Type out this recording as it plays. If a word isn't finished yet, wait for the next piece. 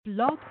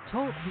Blog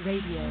Talk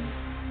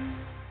Radio.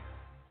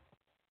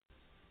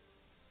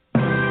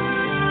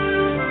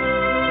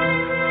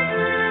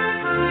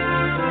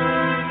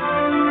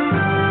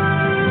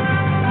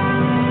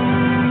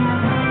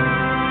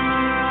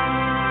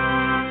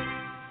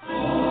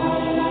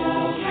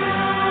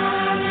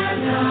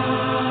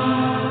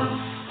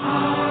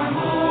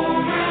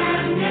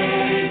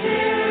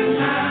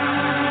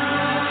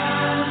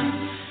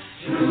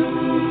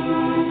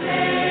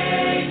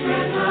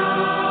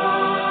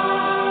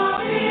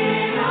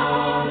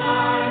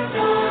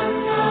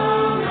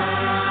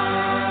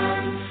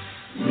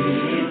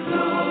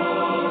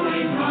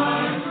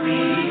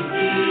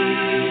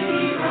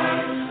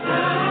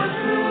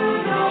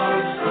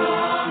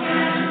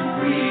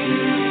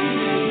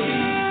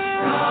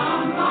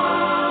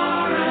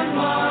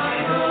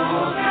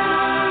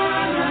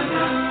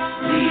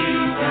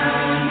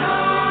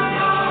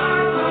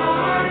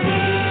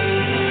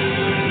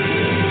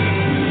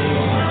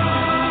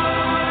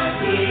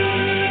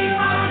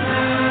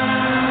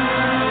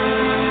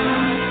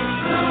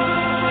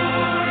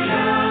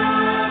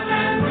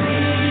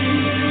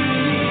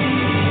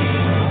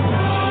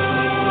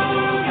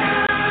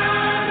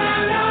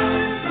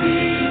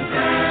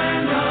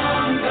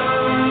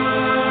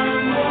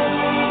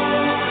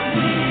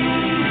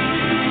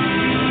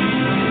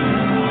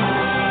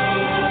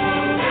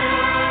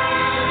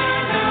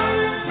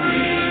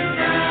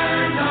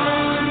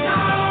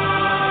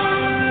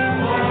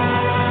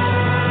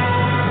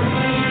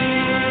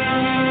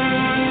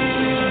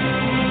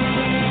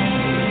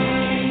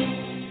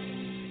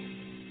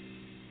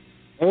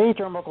 Hey,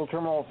 Turnbuckle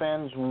Turmoil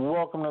fans,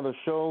 welcome to the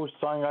show.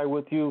 Sign Guy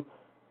with you.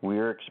 We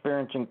are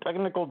experiencing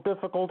technical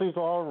difficulties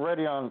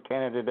already on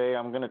Canada Day.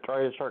 I'm going to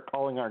try to start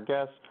calling our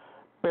guests.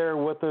 Bear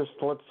with us.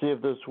 Let's see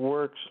if this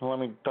works. Let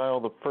me dial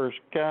the first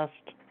guest.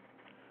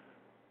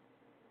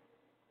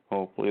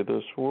 Hopefully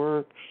this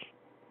works.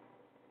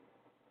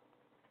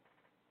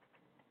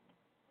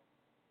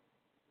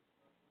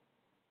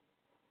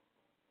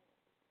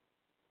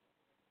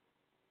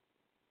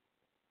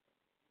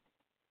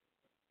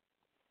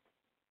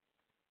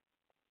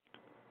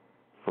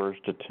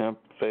 First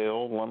attempt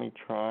failed. Let me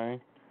try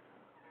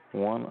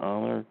one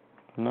other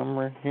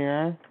number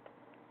here.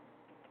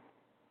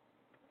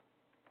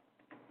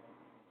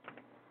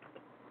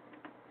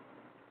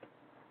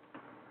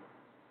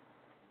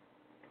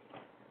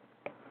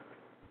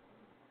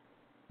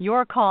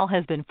 Your call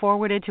has been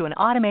forwarded to an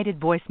automated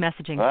voice messaging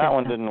system. That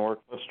one didn't work.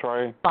 Let's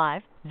try.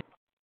 5.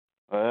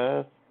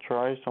 Let's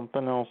try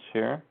something else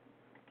here.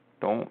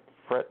 Don't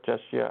fret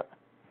just yet.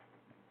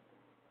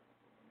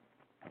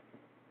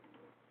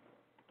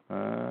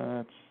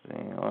 Let's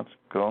see. Let's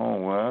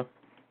go with.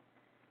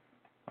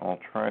 I'll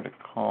try to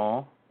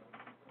call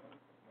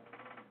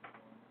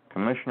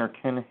Commissioner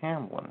Ken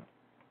Hamlin.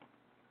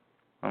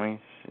 Let me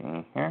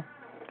see here.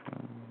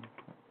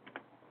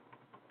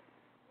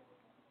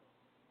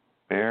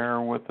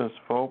 Bear with us,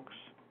 folks.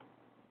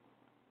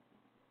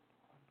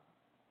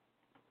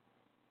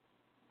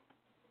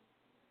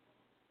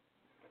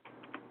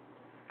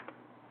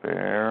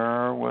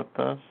 Bear with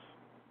us.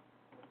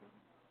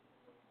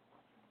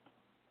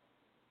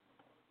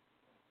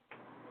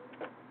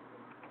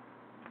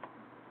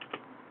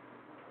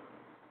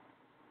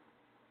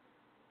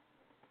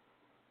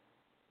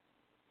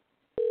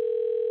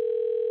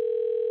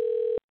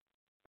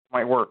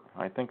 Might work.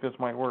 I think this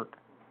might work.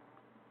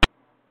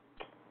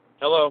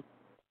 Hello.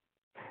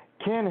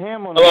 Ken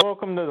Hamlin, Hello.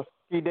 Welcome to the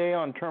Hockey Day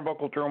on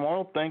Turnbuckle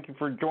Turmoil. Thank you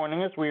for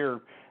joining us. We are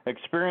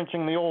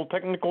experiencing the old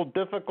technical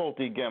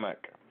difficulty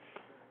gimmick.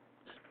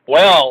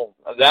 Well,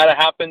 that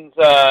happens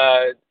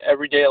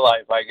everyday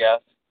life, I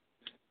guess.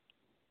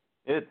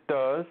 It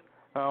does.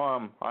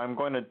 I'm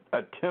going to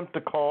attempt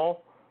to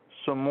call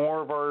some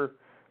more of our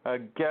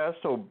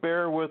guests, so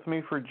bear with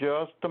me for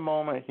just a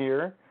moment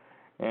here,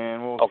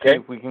 and we'll see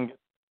if we can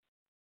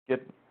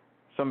get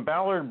some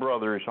Ballard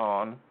Brothers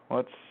on.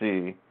 Let's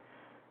see.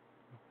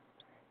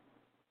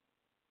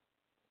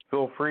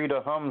 Feel free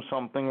to hum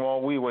something while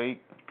we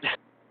wait.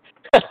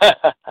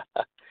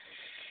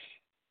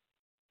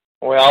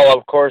 Well,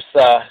 of course,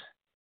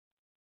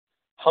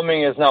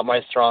 humming is not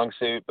my strong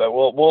suit, but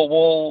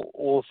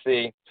we'll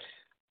see.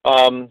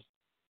 Hopefully,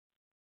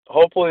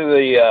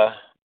 the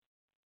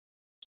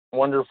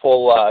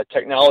wonderful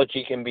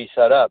technology can be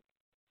set up.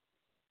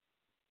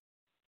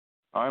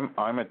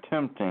 I'm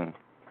attempting.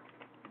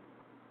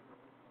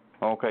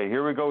 Okay,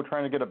 here we go,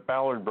 trying to get a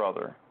Ballard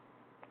brother.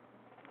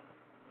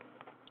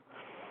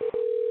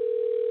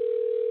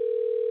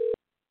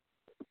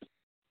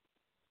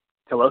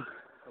 Hello?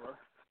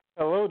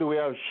 Hello, do we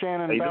have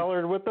Shannon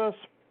Ballard with us?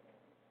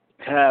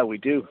 We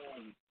do.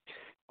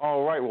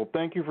 All right, well,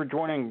 thank you for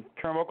joining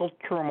Turnbuckle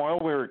Turmoil.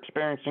 We're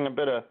experiencing a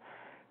bit of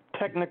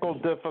technical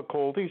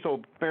difficulty,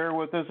 so bear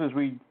with us as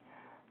we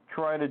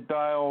try to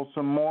dial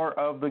some more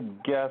of the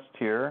guests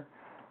here.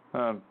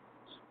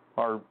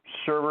 Our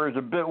server is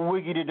a bit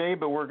wiggy today,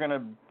 but we're going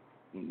to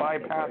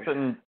bypass it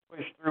and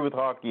push through with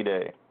Hockey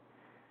Day.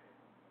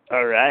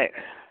 All right.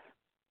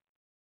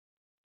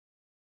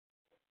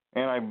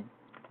 And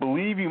I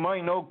believe you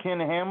might know Ken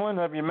Hamlin.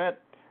 Have you met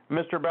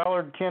Mr.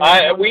 Ballard, Ken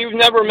Hamlin? We've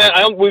never met.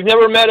 We've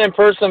never met in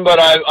person, but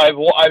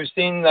I've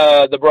seen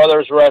the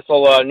brothers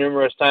wrestle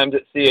numerous times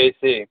at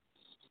CAC.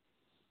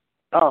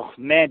 Oh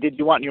man, did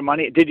you want your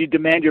money? Did you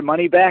demand your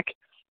money back?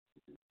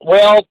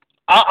 Well,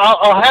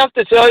 I'll have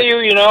to tell you,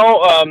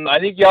 I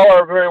think y'all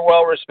are very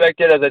well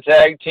respected as a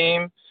tag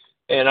team,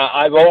 and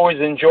I've always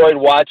enjoyed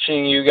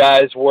watching you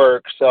guys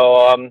work.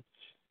 So,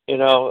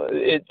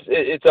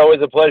 it's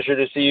always a pleasure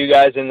to see you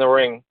guys in the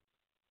ring.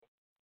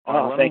 Thank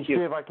you. Let me see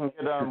if I can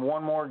get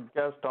one more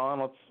guest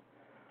on. Let's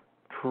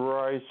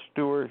try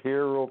Stuart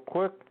here real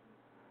quick.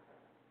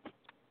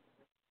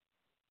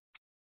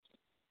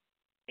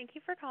 Thank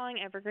you for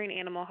calling Evergreen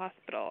Animal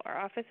Hospital. Our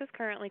office is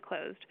currently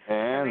closed.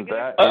 And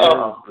that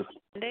is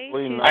Monday,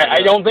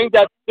 I don't think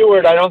that's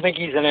Stuart. I don't think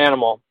he's an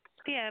animal.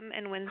 p.m.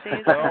 and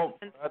Wednesdays Well,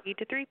 7:30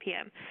 to 3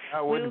 p.m.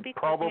 That would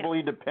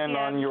probably depend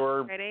on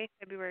your Friday,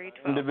 February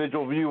 12th.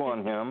 individual view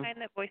on him. Find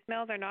that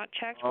voicemails are not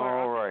checked.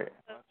 All right.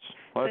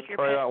 Let's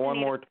try that one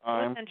more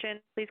time.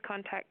 Attention, please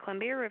contact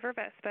Columbia River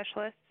Vet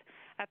Specialists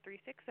at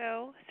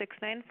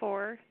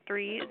 360-694-3000.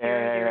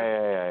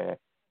 Yeah.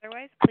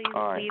 Otherwise, please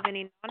leave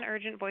any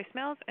non-urgent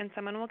voicemails, and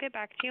someone will get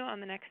back to you on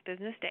the next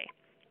business day.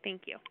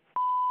 Thank you.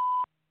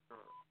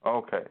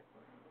 Okay.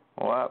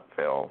 Well, that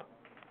failed.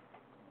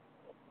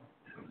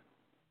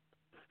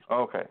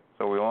 Okay,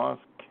 so we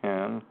lost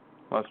Ken.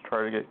 Let's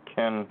try to get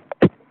Ken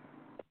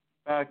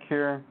back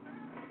here.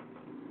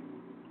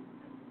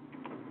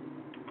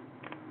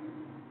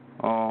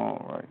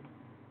 All right.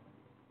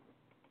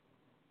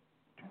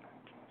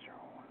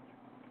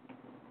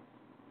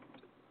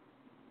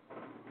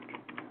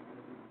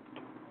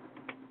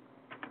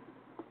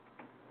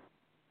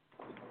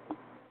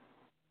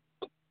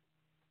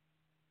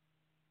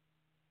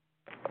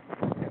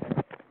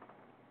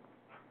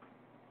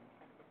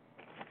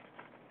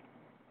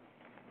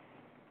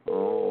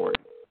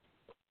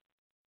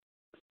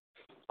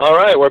 All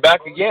right, we're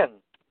back again.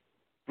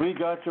 We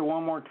got you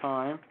one more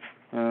time,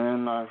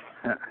 and then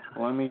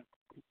let me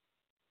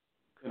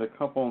get a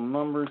couple of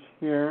numbers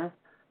here,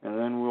 and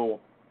then we'll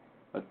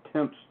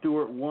attempt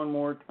Stuart one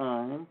more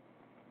time.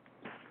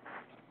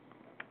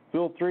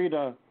 Feel free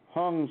to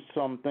hum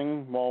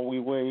something while we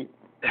wait.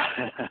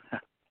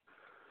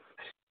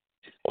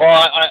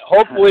 Well,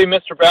 hopefully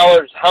Mr.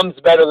 Ballard hums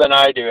better than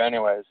I do,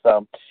 anyway.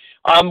 So,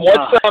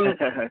 what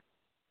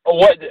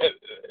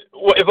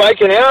if I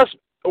can ask?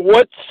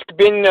 What's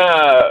been?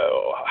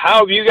 How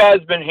have you guys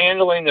been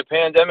handling the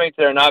pandemic?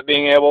 There, not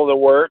being able to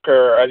work,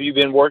 or have you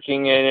been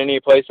working in any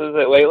places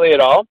lately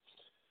at all?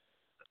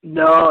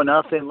 No,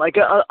 nothing. Like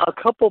a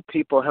couple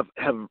people have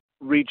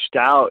reached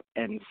out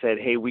and said,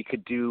 "Hey, we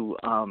could do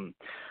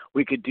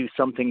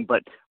something,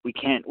 but we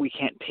can't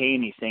pay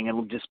anything.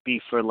 It'll just be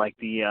for like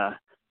to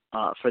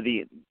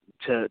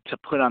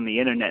put on the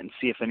internet and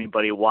see if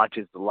anybody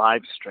watches the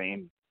live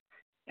stream."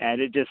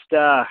 And it just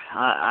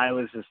I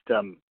was just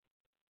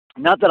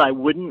not that I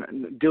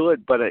wouldn't do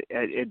it, but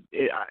it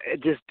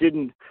just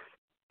didn't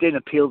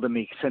appeal to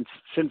me since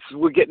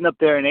we're getting up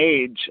there in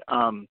age.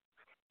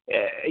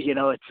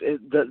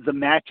 The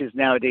matches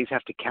nowadays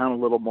have to count a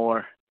little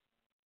more.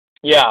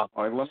 Yeah.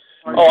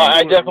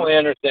 I definitely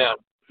understand.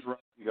 You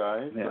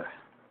guys. Yeah.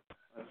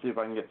 Let's see if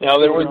I can get. Now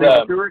there was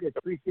Stuart at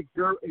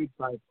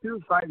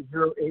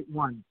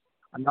 360-852-5081.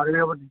 I'm not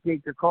able to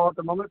take your call at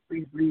the moment.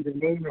 Please leave a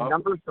name and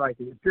number so I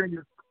can return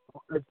your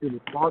call as soon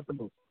as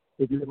possible.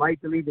 If you would like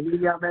to leave an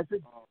email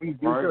message, please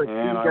do so at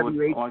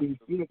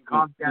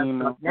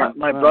twhbc@comcast.net.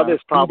 My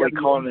brother's probably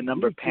calling the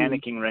number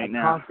panicking right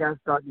now.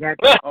 Comcast.net.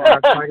 I'll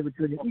try to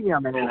return the email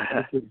message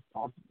as soon as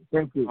possible.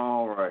 Thank you.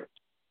 All right.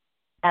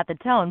 At the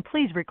tone,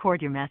 please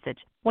record your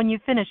message. When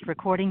you've finished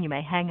recording, you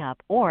may hang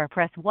up or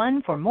press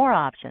 1 for more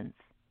options.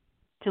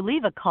 To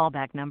leave a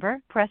callback number,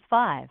 press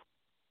 5.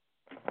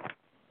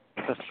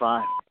 Press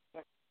 5.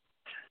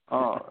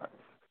 All right.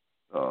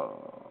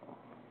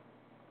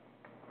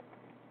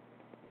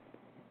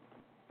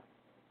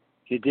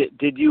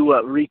 Did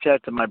you reach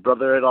out to my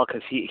brother at all?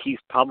 Because he's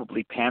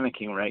probably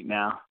panicking right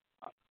now.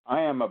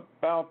 I am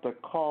about to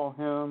call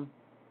him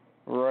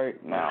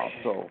right now.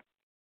 So,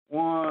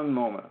 one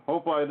moment.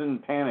 Hopefully I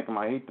didn't panic him.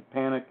 I hate to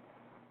panic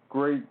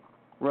great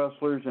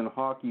wrestlers and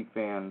hockey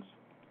fans.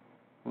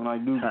 When I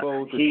do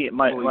both,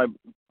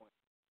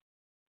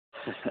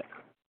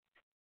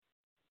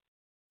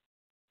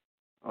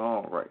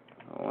 All right.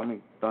 Let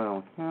me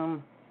dial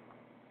him.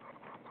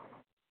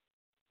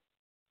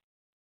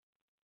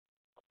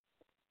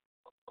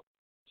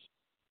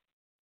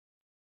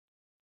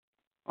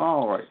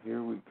 All right,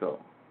 here we go.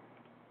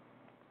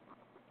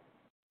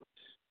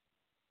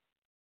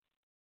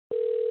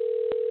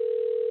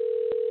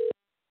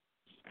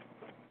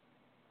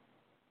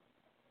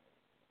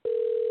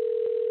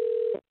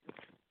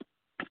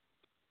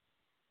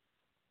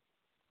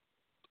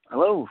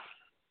 Hello.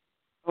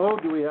 Hello,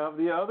 do we have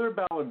the other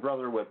Ballard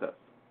brother with us?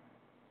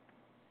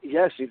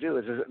 Yes, you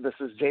do. This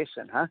is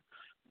Jason, huh?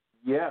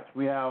 Yes,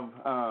 we have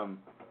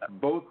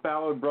both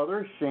Ballard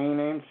brothers,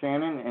 Shannon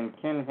and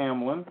Ken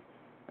Hamlin.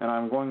 And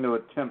I'm going to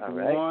attempt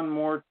one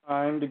more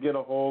time to get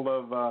a hold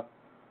of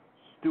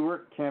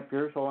Stuart Kemp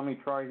here, so let me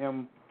try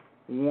him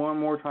one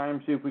more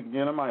time, see if we can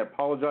get him. I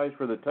apologize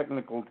for the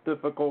technical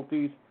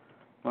difficulties.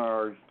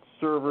 Our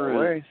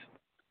server is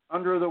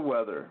under the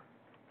weather.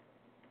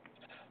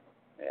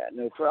 Yeah,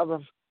 no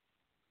problem.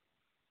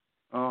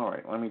 All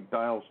right, let me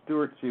dial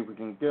Stuart, see if we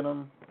can get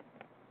him.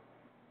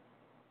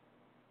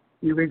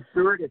 You reach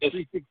Stuart at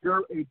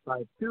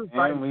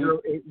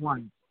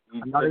 360-852-5081.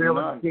 I'm not able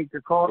to take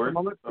your call at the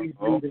moment. Please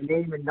leave the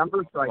name and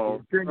number so I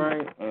can return you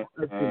as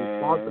soon as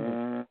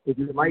possible. If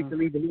you would like to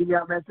leave an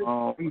email message,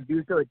 please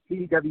do so at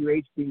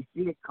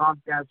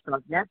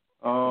twhdc@comcast.net.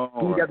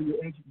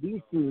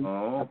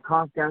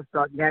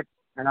 twhdc@comcast.net.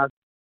 And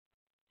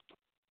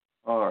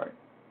all right.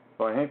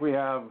 So I think we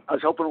have. I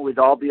was hoping we'd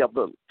all be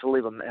able to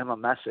leave him a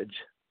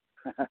message.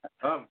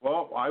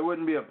 Well, I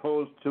wouldn't be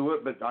opposed to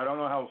it, but I don't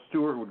know how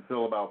Stuart would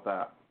feel about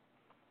that.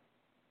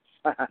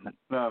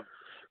 No.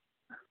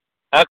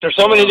 After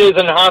so many days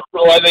in the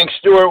hospital, I think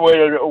Stuart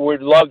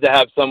would love to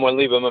have someone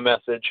leave him a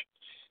message.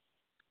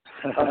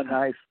 Oh,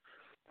 nice.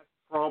 That's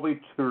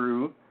probably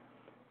true.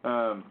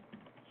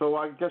 So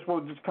I guess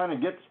we'll just kind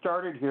of get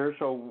started here.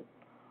 So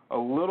a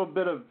little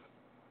bit of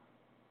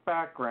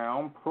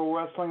background. Pro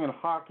wrestling and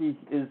hockey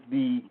is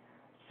the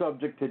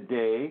subject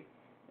today,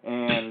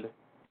 and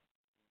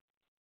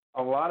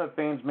a lot of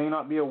fans may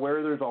not be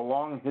aware there's a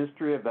long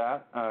history of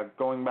that.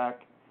 Going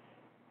back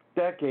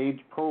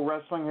decades, pro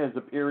wrestling has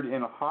appeared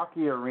in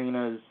hockey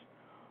arenas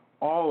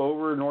all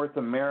over North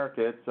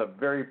America. It's a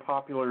very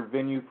popular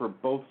venue for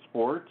both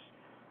sports.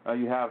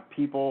 You have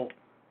people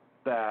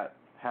that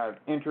have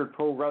entered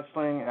pro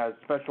wrestling as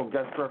special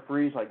guest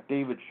referees like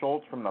David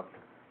Schultz from the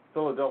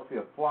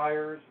Philadelphia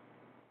Flyers.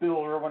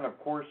 Bill Irwin, of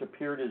course,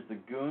 appeared as the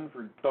Goon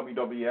for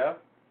WWF.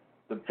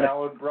 The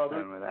Ballard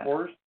brothers, of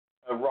course,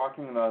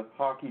 rocking the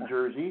hockey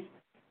jerseys.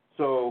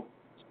 So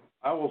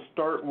I will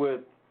start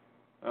with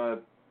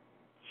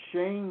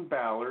Shane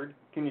Ballard.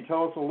 Can you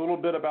tell us a little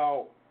bit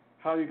about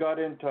how you got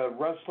into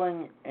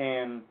wrestling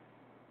and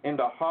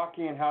into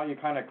hockey and how you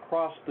kind of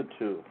crossed the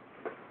two?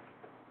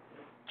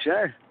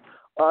 Sure.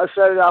 Well, I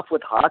started off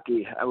with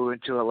hockey. I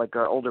went to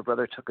our older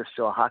brother took us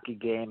to a hockey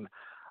game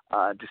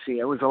to see.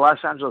 It was the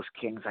Los Angeles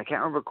Kings. I can't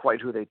remember quite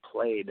who they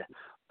played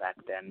back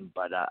then,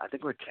 but I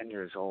think we're 10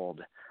 years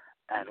old,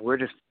 and we're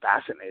just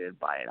fascinated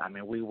by it. I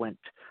mean, we went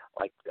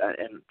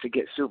and to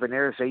get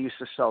souvenirs. They used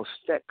to sell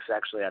sticks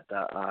actually at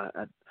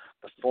the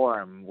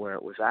forum where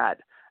it was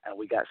at, and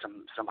we got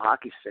some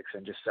hockey sticks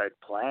and just started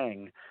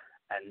playing,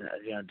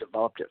 and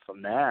developed it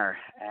from there.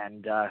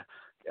 And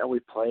we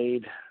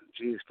played,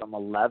 from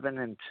 11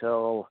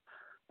 until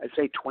I'd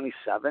say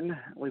 27.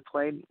 We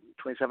played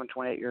 27,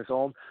 28 years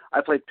old. I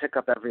played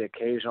pickup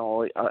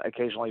occasionally,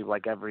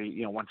 like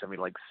once every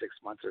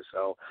 6 months or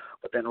so.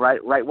 But then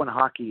right when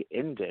hockey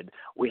ended,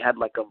 we had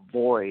like a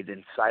void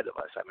inside of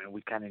us. I mean,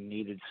 we kind of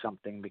needed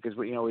something because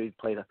we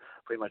played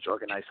pretty much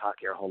organized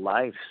hockey our whole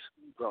lives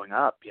growing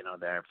up.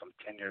 There from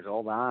 10 years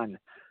old on.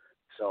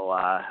 So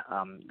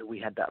we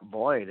had that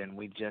void, and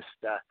we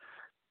just.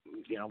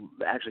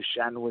 Actually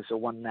Shannon was the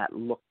one that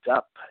looked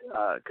up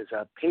because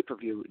a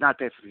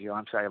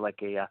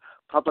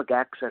public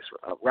access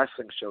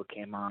wrestling show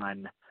came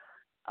on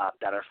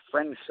that our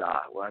friend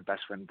saw, our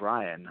best friend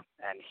Brian,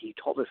 and he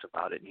told us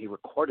about it, and he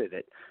recorded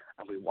it,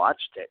 and we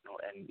watched it,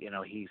 and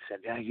he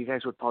said, yeah, you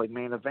guys would probably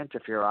main event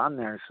if you're on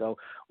there. So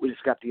we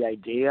just got the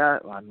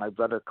idea. My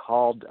brother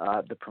called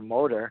the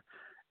promoter,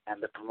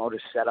 and the promoter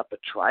set up a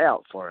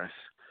tryout for us.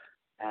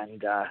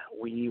 And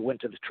we went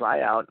to the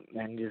tryout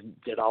and just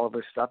did all of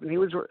our stuff. And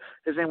his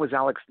name was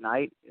Alex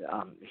Knight.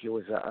 He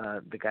was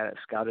the guy that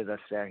scouted us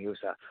there. He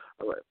was a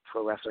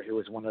pro wrestler. He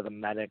was one of the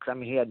medics. I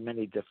mean, he had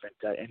many different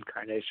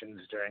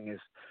incarnations during his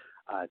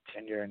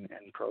tenure in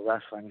pro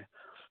wrestling.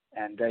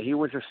 And he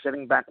was just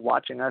sitting back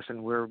watching us,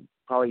 and we were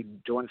probably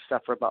doing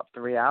stuff for about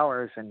 3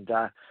 hours. And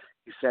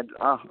he said,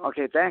 "Oh,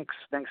 okay,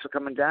 thanks for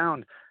coming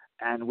down."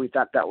 And we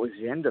thought that was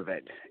the end of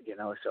it,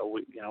 So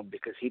we,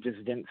 because he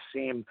just didn't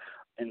seem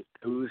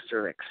enthused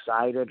or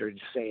excited or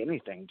just say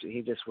anything.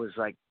 He just was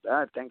like,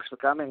 thanks for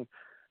coming.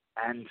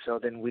 And so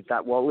then we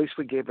thought, well, at least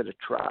we gave it a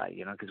try,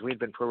 because we'd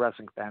been pro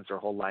wrestling fans our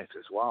whole life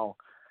as well.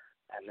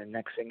 And the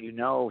next thing you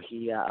know,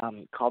 he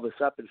called us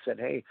up and said,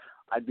 hey,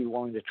 I'd be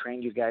willing to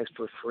train you guys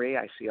for free.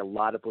 I see a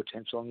lot of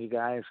potential in you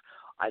guys.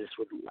 I just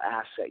would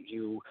ask that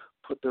you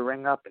put the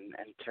ring up and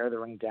tear the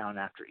ring down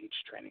after each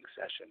training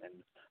session.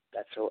 And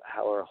that's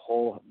how our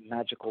whole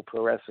magical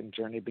pro wrestling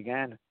journey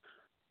began.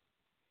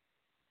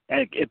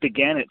 And it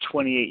began at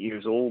 28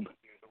 years old.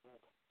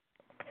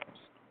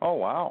 Oh,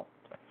 wow.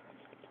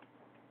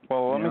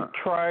 Well, let me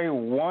try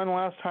one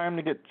last time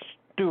to get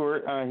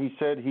Stuart. He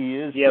said he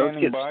is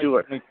standing by.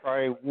 Stuart. Let me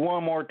try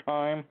one more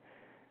time.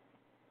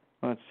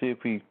 Let's see if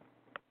he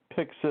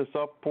picks this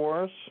up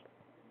for us.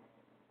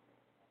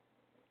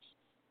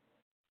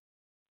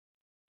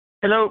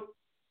 Hello.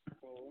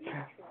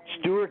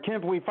 Stuart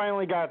Kemp, we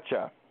finally got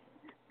you.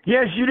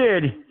 Yes, you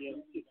did.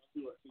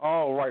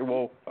 All right.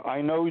 Well,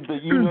 I know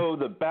that you know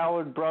the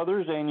Ballard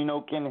brothers and you know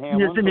Ken Hamlin.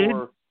 Yes, indeed. So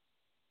we're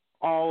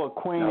all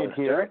acquainted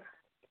here.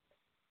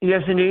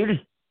 Yes,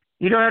 indeed.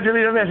 You don't have to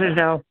leave a message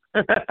now.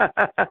 They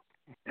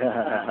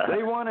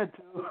wanted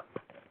to.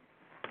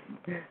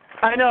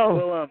 I know.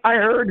 Well, I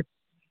heard.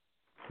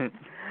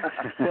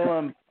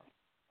 Well,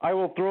 I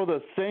will throw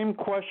the same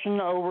question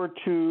over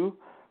to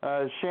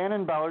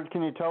Shannon Ballard.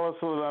 Can you tell us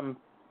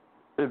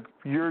if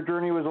your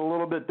journey was a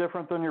little bit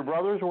different than your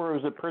brother's, or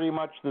was it pretty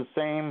much the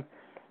same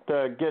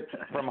to get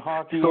from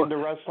hockey into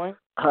wrestling?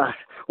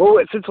 Well,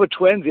 since we're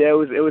twins, yeah,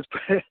 it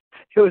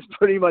was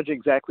pretty much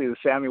exactly the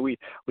same. I mean,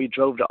 we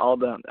drove to all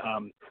the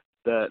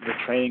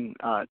training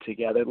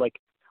together. Like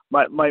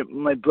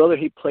my brother,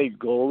 he played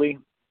goalie,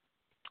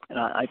 and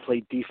I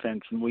played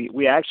defense, and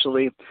we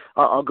actually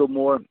I'll go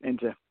more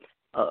into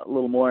a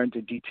little more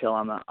into detail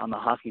on the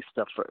hockey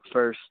stuff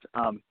first.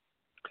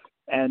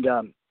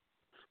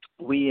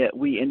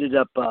 We ended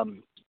up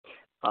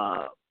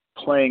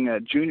playing a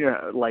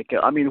junior,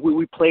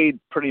 we played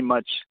pretty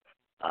much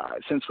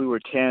since we were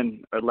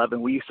 10 or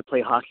 11. We used to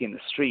play hockey in the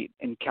street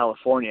in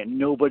California.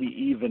 Nobody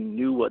even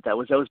knew what that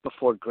was. That was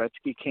before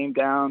Gretzky came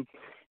down.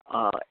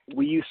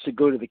 We used to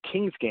go to the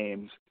Kings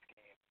games,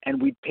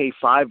 and we'd pay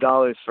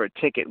 $5 for a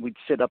ticket. We'd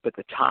sit up at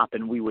the top,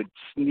 and we would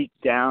sneak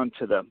down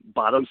to the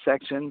bottom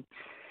section.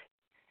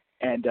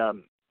 And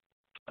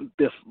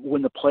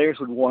when the players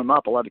would warm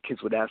up, a lot of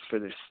kids would ask for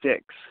their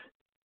sticks.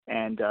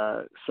 And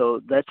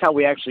so that's how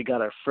we actually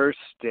got our first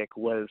stick.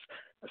 Was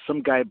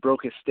some guy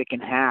broke his stick in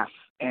half,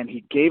 and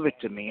he gave it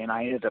to me, and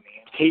I ended up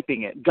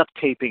duct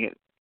taping it,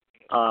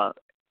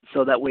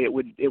 so that way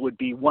it would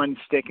be one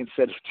stick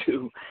instead of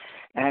two.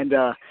 And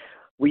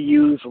we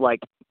used like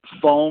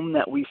foam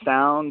that we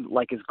found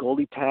like as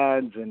goalie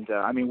pads, and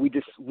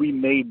we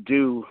made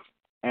do,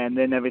 and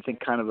then everything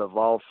kind of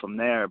evolved from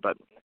there. But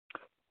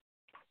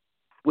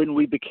when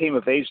we became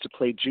of age to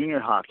play junior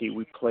hockey,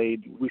 we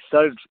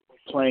started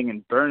playing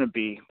in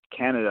Burnaby,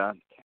 Canada,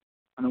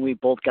 and then we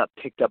both got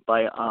picked up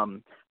by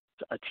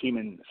a team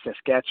in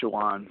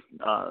Saskatchewan,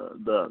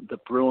 the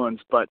Bruins.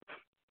 But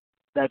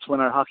that's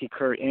when our hockey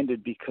career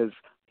ended, because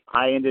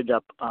I ended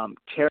up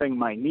tearing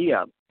my knee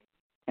up,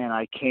 and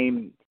I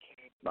came.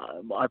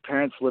 Our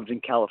parents lived in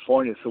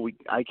California, so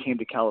I came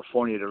to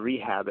California to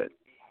rehab it.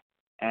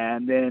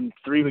 And then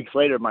 3 weeks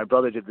later, my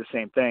brother did the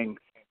same thing.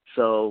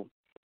 So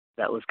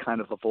that was kind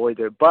of a void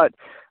there. But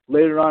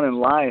later on in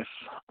life,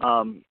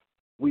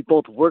 we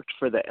both worked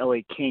for the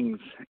LA Kings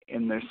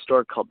in their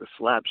store called the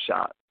Slap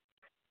Shop.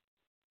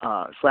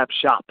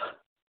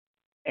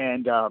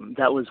 And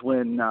that was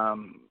when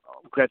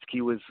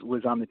Gretzky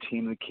was on the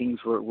team. The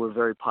Kings were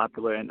very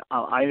popular, and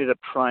I ended up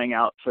trying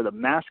out for the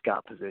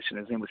mascot position.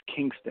 His name was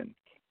Kingston,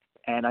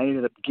 and I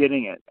ended up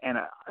getting it. And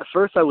at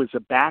first I was a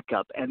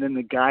backup, and then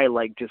the guy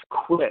just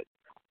quit.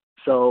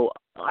 So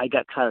I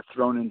got kind of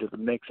thrown into the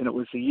mix, and it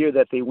was the year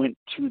that they went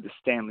to the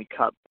Stanley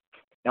Cup.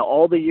 Now,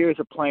 all the years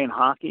of playing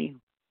hockey,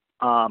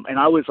 and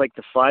I was like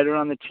the fighter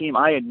on the team,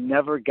 I had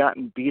never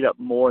gotten beat up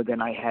more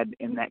than I had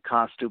in that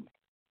costume.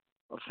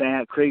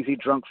 Crazy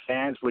drunk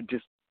fans would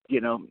just,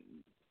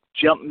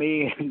 jump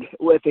me, and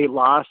if they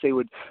lost, they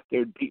would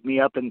beat me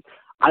up, and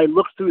I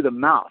looked through the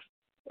mouth,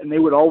 and they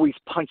would always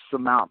punch the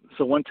mouth.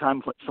 So one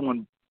time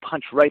someone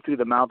punched right through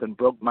the mouth and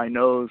broke my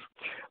nose.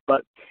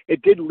 But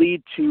it did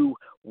lead to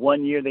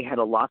one year they had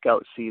a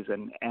lockout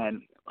season,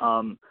 and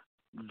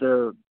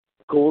the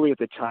goalie at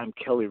the time,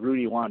 Kelly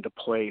Rudy, wanted to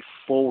play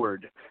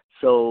forward.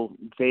 So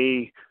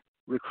they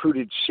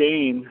recruited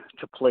Shane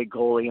to play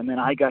goalie, and then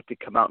I got to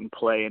come out and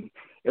play. And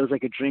it was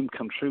like a dream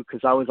come true,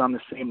 because I was on the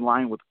same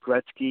line with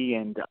Gretzky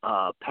and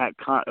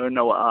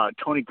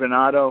Tony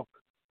Granato.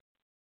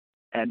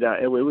 And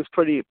it was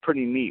pretty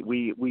neat.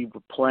 We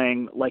were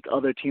playing like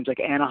other teams, like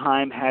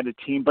Anaheim had a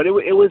team, but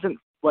it wasn't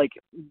like,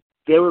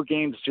 there were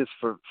games just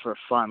for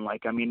fun.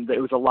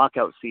 It was a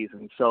lockout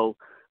season, so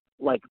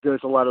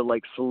there's a lot of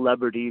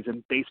celebrities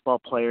and baseball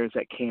players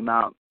that came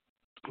out,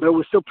 but it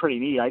was still pretty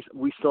neat.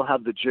 We still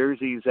have the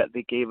jerseys that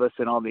they gave us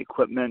and all the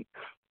equipment,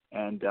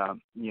 and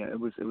it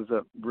was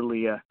a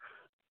really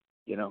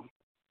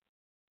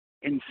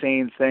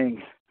insane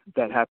thing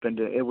that happened.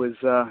 It was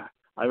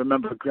I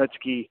remember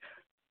Gretzky.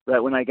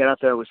 That when I got out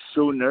there, I was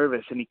so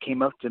nervous, and he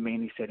came up to me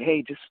and he said,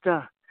 "Hey, just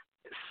as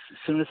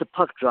soon as the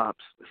puck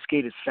drops,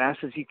 skate as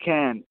fast as you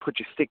can, put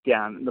your stick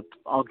down, and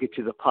I'll get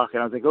you the puck."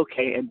 And I was like,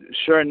 okay. And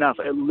sure enough,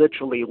 it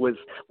literally was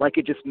like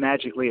it just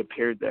magically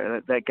appeared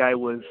there. That guy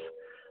was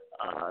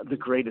the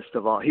greatest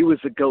of all. He was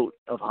the GOAT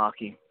of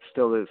hockey,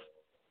 still is.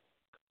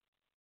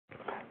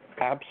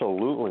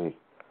 Absolutely.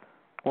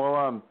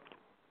 Well,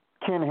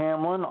 Ken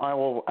Hamlin, I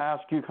will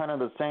ask you kind of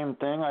the same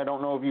thing. I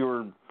don't know if you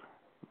were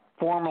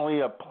formerly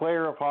a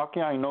player of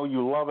hockey. I know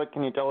you love it.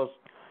 Can you tell us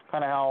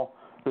kind of how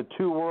the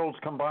two worlds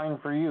combine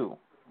for you?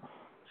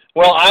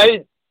 Well,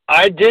 I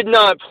did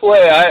not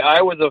play.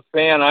 I was a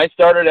fan. I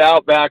started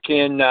out back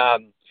in the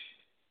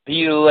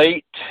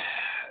late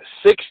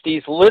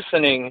 60s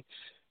listening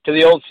to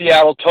the old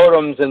Seattle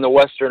Totems in the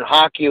Western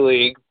Hockey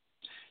League.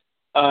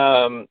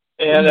 And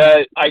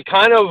I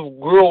kind of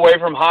grew away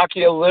from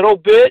hockey a little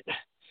bit.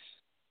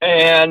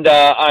 And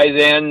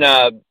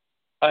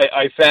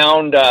I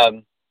found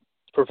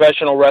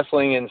professional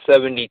wrestling in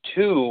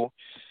 72,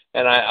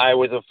 and I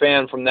was a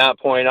fan from that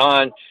point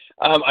on.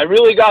 I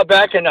really got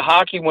back into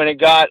hockey when it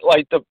got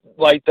like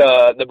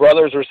the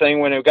brothers were saying,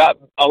 when it got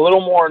a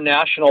little more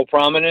national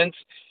prominence,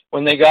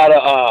 when they got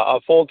a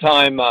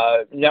full-time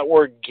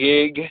network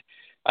gig.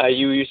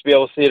 You used to be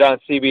able to see it on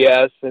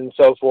CBS and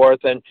so forth.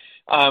 And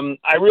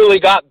I really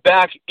got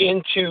back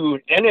into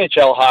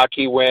NHL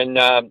hockey when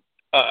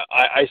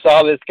I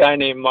saw this guy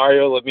named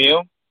Mario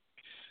Lemieux.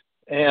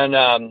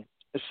 And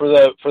for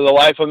the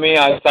life of me,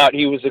 I thought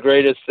he was the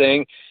greatest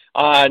thing.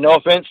 No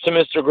offense to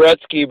Mr.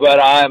 Gretzky, but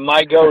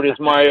my goat is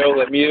Mario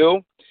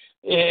Lemieux.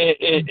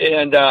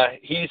 And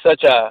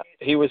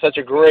he was such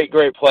a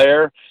great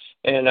player.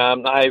 And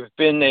I've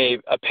been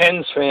a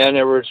Pens fan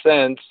ever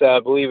since.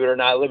 Believe it or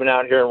not, living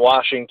out here in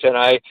Washington,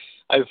 I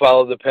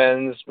followed the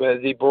Pens,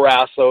 the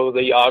Barrasso,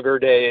 the Yager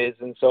days,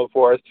 and so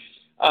forth.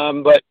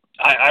 But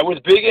I was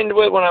big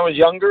into it when I was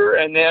younger,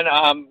 and then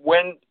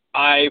when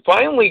I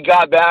finally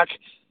got back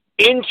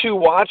into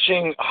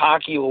watching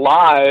hockey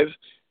live,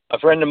 a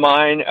friend of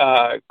mine,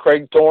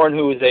 Craig Thorne,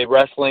 who is a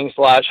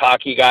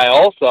wrestling/hockey guy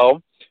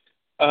also,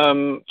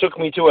 took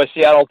me to a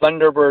Seattle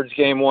Thunderbirds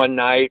game one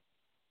night,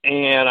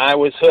 and I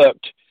was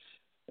hooked.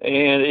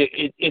 And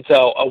it's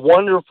a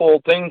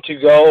wonderful thing to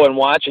go and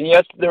watch. And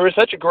yes, there was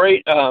such a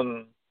great,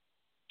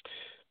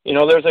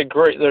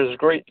 there's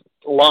great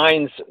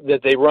lines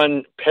that they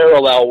run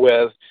parallel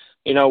with,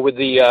 with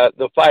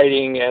the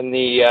fighting and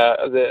the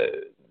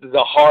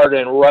heart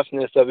and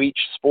roughness of each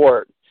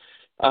sport.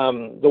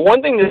 The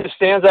one thing that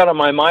stands out in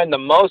my mind the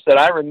most that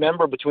I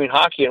remember between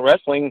hockey and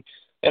wrestling,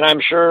 and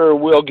I'm sure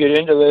we'll get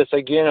into this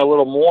again a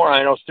little more,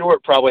 I know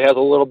Stuart probably has a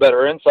little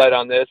better insight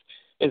on this,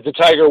 is the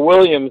Tiger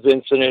Williams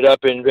incident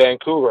up in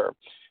Vancouver,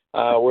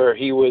 where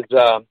he was,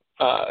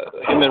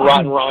 him and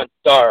Ron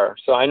Starr.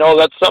 So I know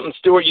that's something,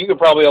 Stuart, you could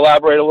probably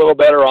elaborate a little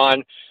better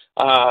on,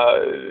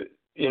 and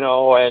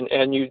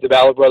you, the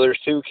Ballard brothers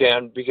too,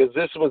 can, because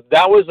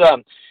that was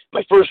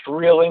my first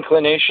real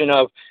inclination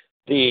of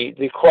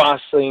the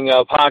crossing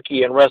of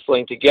hockey and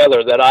wrestling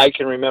together that I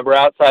can remember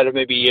outside of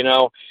maybe,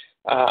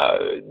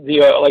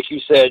 like you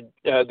said,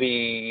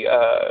 the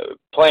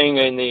playing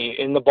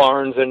in the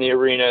barns and the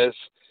arenas.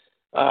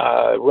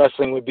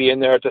 Wrestling would be in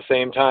there at the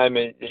same time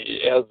as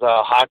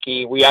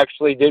hockey. We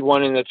actually did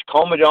one in the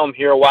Tacoma Dome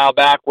here a while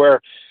back where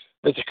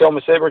the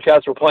Tacoma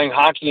Sabercats were playing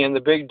hockey in the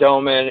big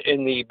dome, and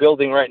in the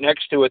building right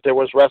next to it there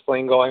was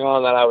wrestling going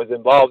on that I was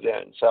involved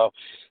in. So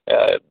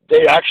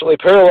they actually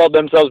paralleled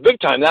themselves big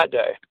time that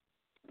day.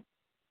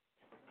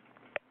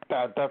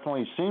 That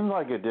definitely seemed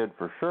like it did,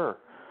 for sure.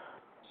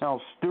 Now,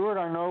 Stuart,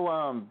 I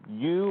know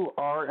you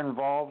are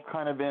involved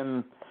kind of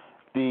in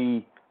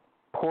the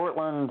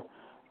Portland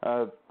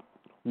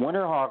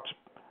Winterhawks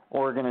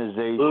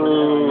organization. And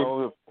I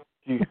know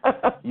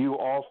that you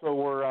also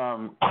were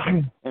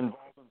involved in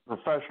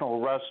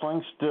professional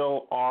wrestling,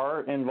 still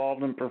are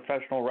involved in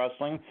professional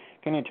wrestling.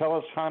 Can you tell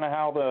us kind of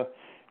how the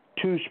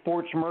two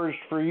sports merged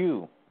for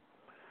you?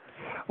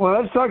 Well,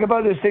 let's talk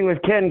about this thing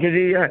with Ken, because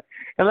he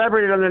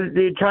elaborated on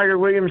the Tiger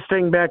Williams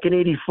thing back in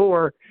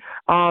 '84.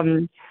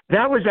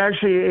 That was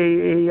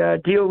actually a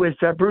deal with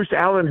Bruce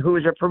Allen, who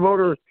was a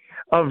promoter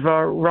of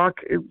rock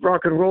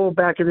and roll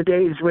back in the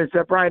days with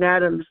Bryan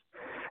Adams.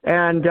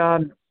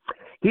 And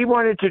he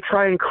wanted to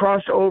try and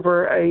cross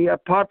over a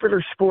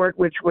popular sport,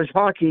 which was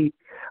hockey,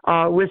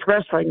 with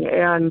wrestling.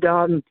 And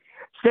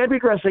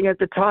Stampede Wrestling at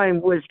the time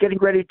was getting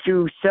ready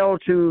to sell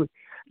to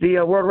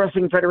the World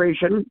Wrestling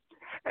Federation.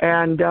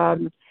 And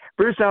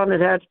Bruce Allen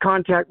had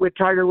contact with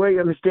Tiger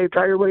Williams, Dave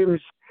Tiger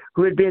Williams,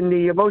 who had been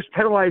the most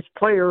penalized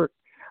player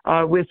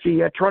with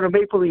the Toronto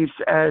Maple Leafs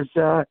as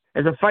a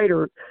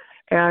fighter,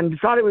 and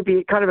thought it would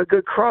be kind of a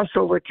good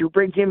crossover to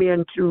bring him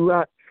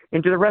into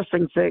the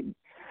wrestling thing.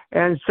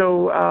 And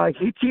so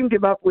he teamed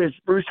him up with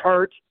Bruce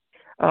Hart,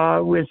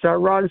 with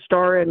Ron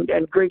Starr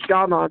and Greg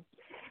Gama.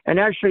 And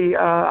actually,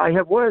 I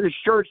have one of the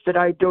shirts that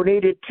I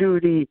donated to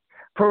the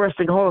Pro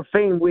Wrestling Hall of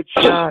Fame, which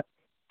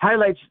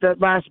highlights the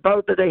last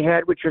bout that they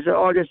had, which was in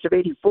August of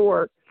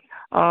 '84,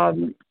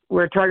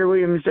 where Tiger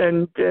Williams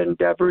and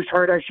Bruce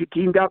Hart actually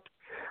teamed up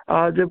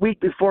the week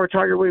before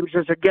Tiger Williams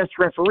was a guest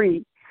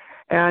referee.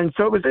 And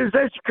so it was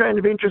actually kind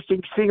of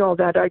interesting seeing all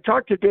that. I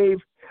talked to Dave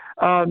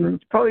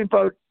probably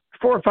about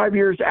 4 or 5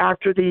 years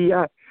after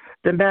the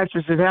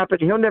matches had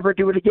happened. He'll never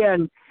do it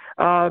again,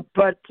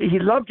 but he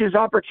loved his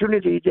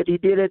opportunity that he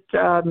did it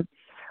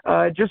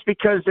just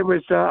because there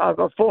was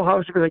a full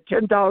house. There was like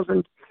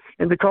 10,000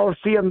 in the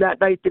Coliseum that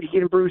night that he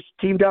and Bruce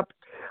teamed up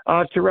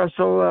to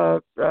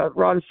wrestle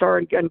Ron Starr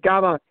and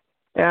Gama.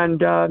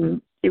 And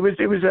it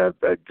was a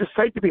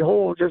sight to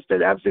behold, just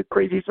an absolute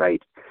crazy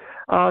sight.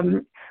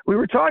 We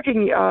were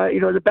talking,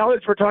 the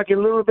Ballards were talking a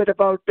little bit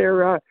about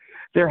their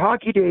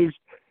hockey days.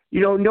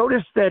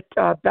 Notice that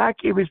back,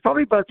 it was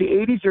probably about the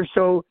 80s or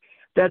so,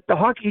 that the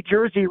hockey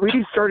jersey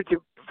really started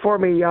to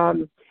form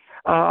a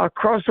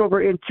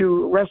crossover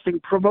into wrestling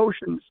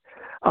promotions.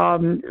 A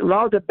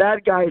lot of the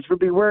bad guys would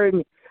be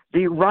wearing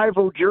the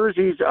rival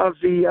jerseys of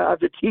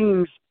the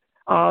teams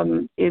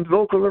in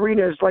local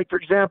arenas. Like, for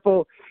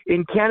example,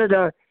 in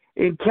Canada,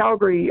 in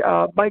Calgary,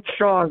 Mike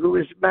Shaw, who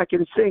was back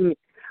in Sing,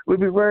 would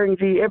be wearing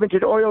the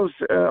Edmonton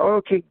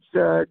Oil Kings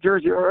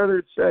jersey or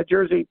Oilers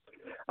jersey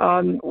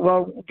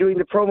while doing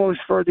the promos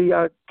for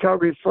the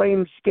Calgary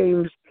Flames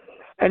games.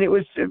 And it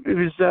was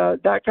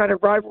that kind of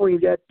rivalry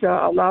that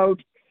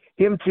allowed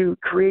him to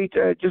create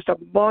just a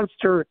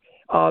monster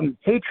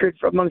hatred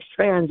amongst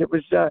fans. It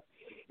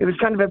was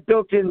kind of a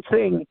built-in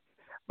thing.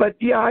 But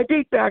yeah, I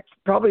date back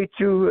probably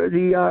to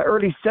the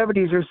early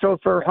 70s or so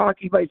for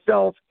hockey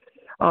myself.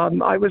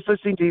 I was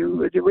listening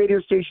to the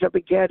radio station up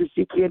in Canada,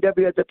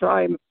 CKNW at the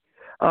time,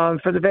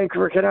 for the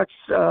Vancouver Canucks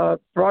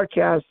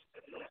broadcast.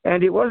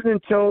 And it wasn't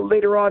until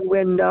later on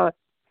when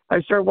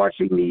I started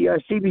watching the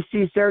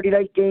CBC Saturday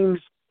night games.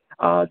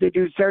 They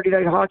do Saturday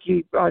night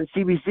hockey on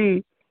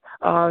CBC.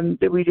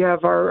 That we'd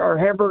have our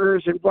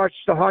hamburgers and watch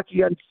the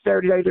hockey on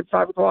Saturday night at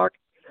 5 o'clock.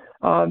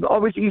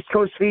 Always East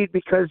Coast feed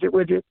because it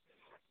would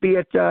be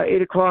at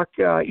 8 o'clock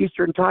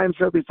Eastern time,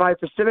 so it would be 5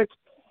 Pacific.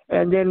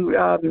 And then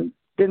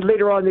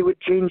later on they would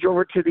change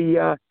over to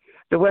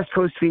the West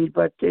Coast feed,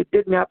 but it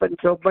didn't happen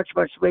until much,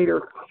 much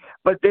later.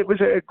 But it was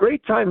a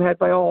great time had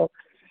by all.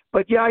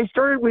 But yeah, I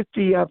started with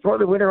the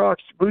Portland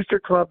Winterhawks Booster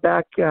Club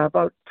back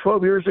about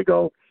 12 years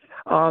ago.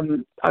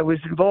 I was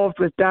involved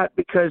with that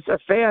because a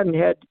fan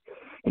had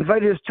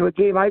invited us to a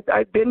game.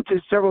 I'd been to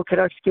several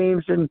Canucks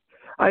games, and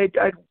I'd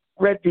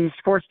read the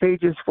sports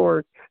pages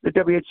for the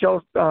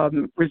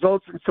WHL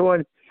results and so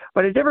on,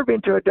 but I'd never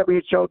been to a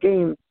WHL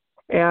game.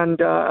 And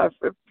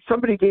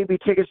somebody gave me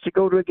tickets to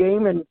go to a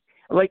game, and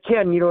like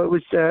Ken, it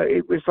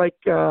was like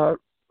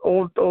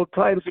old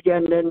times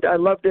again, and I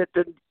loved it,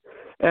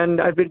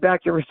 and I've been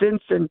back ever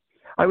since. And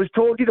I was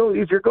told,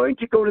 if you're going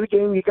to go to the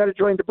game, you got to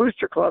join the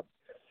Booster Club.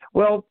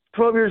 Well,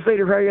 12 years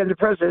later, here I am the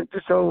president,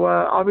 so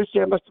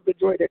obviously I must have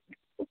enjoyed it.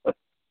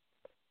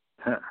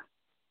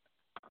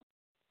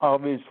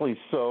 Obviously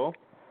so.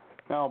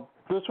 Now,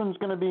 this one's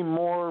going to be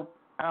more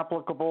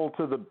applicable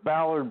to the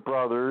Ballard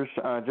brothers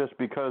just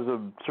because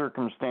of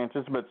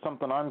circumstances, but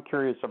something I'm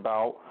curious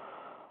about.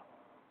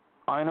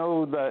 I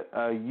know that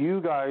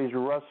you guys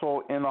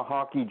wrestle in the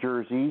hockey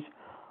jerseys.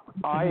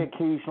 I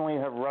occasionally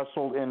have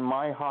wrestled in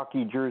my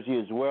hockey jersey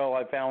as well.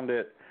 I found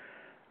it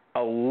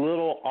a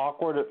little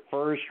awkward at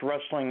first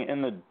wrestling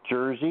in the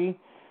jersey.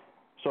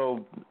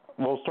 So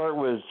we'll start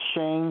with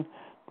Shane.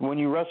 When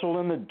you wrestled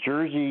in the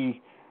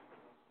jersey,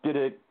 did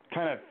it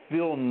kind of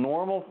feel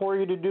normal for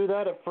you to do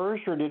that at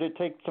first, or did it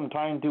take some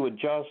time to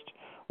adjust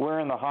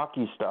wearing the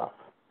hockey stuff?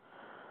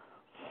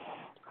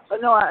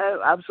 No,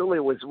 absolutely,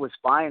 it was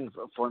fine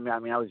for me. I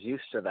mean, I was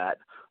used to that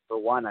for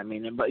one. I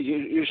mean, but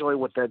usually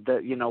with the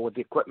with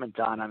the equipment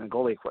on, I mean,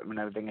 goalie equipment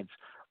and everything, it's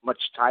much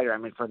tighter. I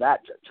mean, for that,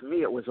 to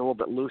me, it was a little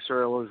bit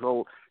looser. It was a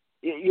little.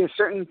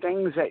 Certain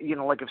things that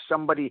like if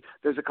somebody,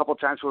 there's a couple of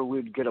times where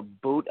we'd get a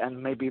boot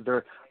and maybe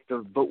the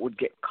boot would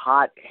get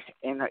caught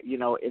in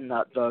in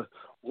the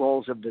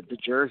rolls of the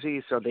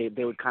jersey, so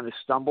they would kind of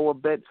stumble a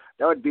bit.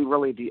 That would be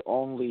really the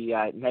only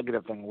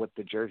negative thing with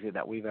the jersey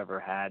that we've ever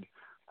had.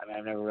 I mean,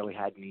 I've never really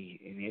had any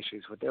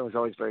issues with it. It was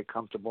always very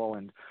comfortable,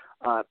 and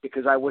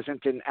because I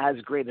wasn't in as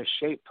great a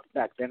shape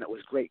back then, it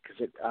was great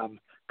because it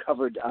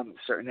covered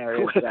certain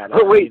areas that.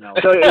 Wait,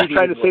 so are you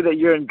trying to say that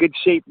you're in good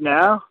shape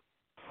now?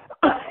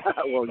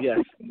 Well, yes.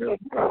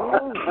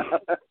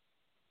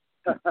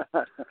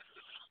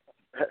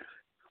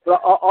 Well,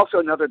 also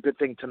another good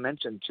thing to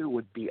mention too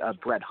would be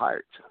Bret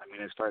Hart. I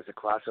mean, as far as the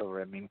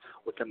crossover, I mean,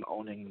 with them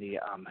owning the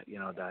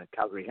the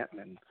Calgary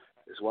Hitmen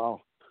as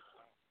well.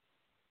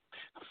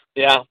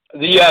 Yeah,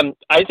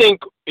 I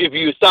think if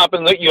you stop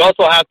and look, you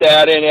also have to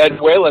add in Ed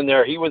Whalen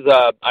there. He was,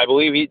 I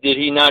believe, did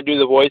he not do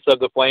the voice of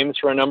the Flames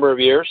for a number of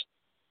years?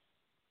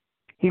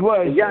 He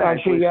was,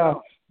 actually, yeah.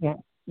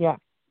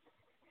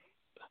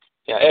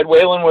 Yeah, Ed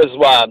Whalen was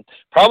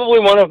probably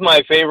one of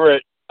my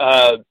favorite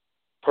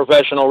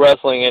professional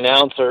wrestling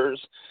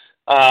announcers.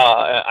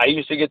 I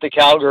used to get the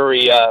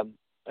Calgary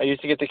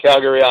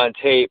on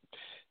tape.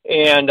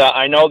 And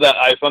I know that,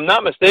 if I'm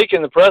not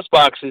mistaken, the press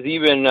box is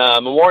even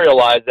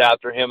memorialized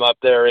after him up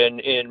there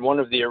in one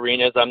of the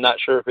arenas. I'm not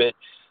sure if it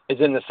is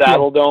in the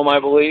Saddle Dome, I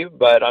believe,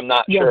 but I'm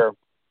not sure.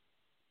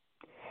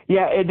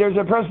 Yeah, there's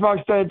a press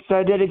box that's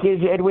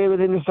dedicated to Ed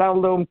Whalen in the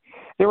Saddle Dome.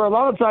 There were a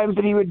lot of times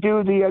that he would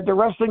do the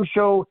wrestling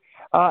show,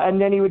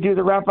 and then he would do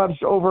the wrap-ups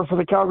over for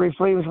the Calgary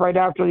Flames right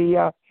after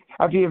the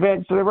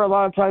event. So there were a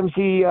lot of times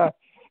he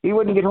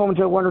wouldn't get home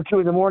until 1 or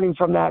 2 in the morning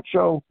from that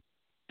show.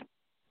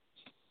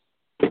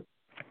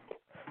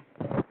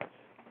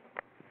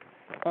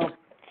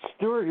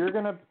 Stuart, you're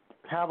going to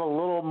have a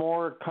little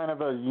more kind of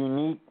a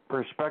unique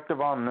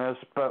perspective on this,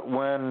 but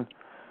when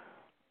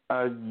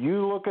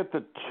you look at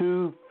the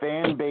two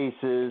fan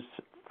bases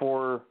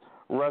for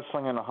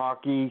wrestling and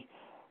hockey,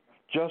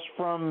 just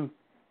from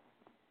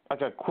like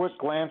a quick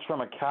glance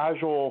from a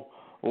casual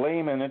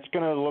layman, it's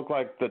going to look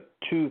like the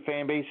two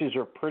fan bases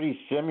are pretty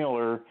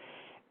similar.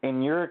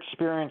 In your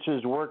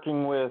experiences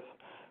working with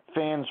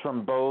fans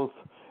from both,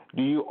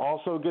 do you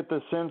also get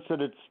the sense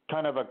that it's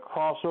kind of a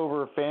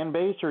crossover fan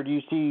base, or do you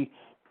see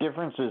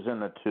differences in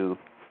the two?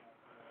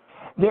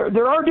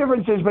 There are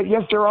differences, but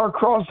yes, there are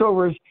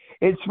crossovers.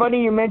 It's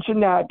funny you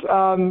mentioned that.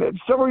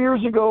 Several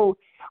years ago,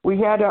 we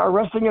had a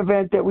wrestling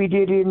event that we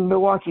did in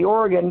Milwaukee,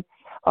 Oregon,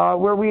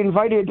 where we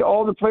invited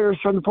all the players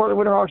from the Portland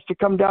Winterhawks to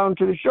come down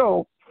to the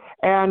show.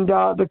 And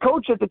the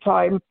coach at the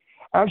time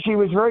actually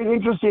was very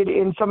interested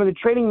in some of the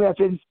training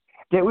methods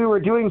that we were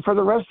doing for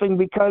the wrestling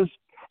because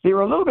they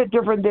were a little bit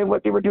different than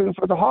what they were doing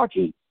for the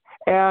hockey.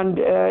 And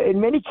in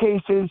many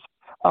cases,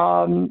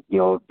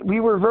 we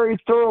were very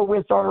thorough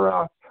with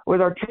our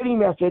training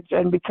methods,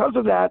 and because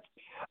of that,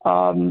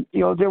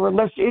 there were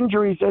less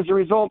injuries as a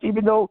result.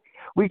 Even though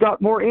we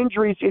got more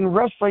injuries in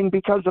wrestling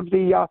because of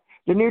the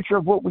nature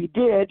of what we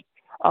did,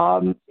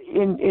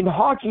 in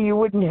hockey you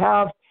wouldn't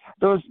have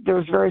those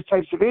various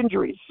types of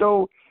injuries.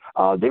 So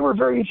they were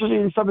very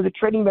interested in some of the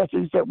training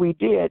methods that we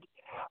did.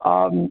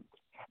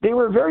 They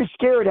were very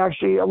scared,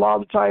 actually, a lot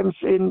of the times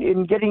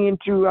in getting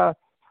into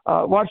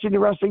watching the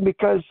wrestling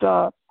because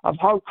of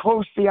how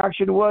close the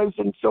action was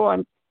and so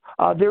on.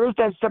 There is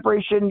that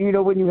separation,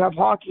 when you have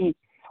hockey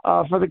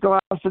for the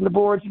glass and the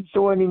boards and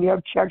so on, and you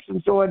have checks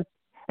and so on,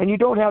 and you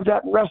don't have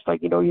that in wrestling.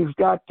 You've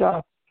got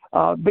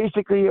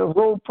basically a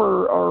rope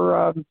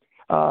or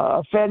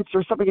a fence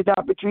or something like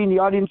that between the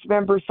audience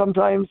members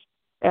sometimes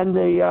and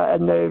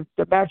the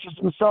matches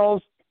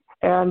themselves,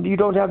 and you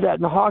don't have that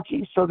in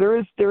hockey. So there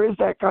is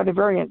that kind of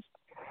variance.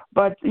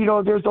 But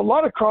there's a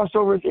lot of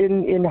crossovers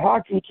in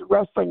hockey to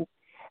wrestling,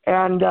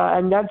 and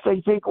that's,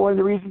 I think, one of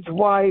the reasons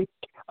why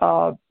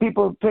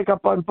people pick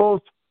up on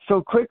both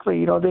so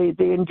quickly.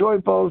 They enjoy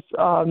both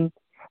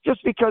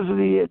just because of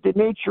the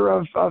nature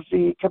of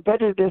the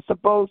competitiveness of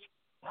both.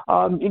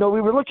 We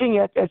were looking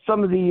at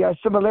some of the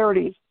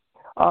similarities.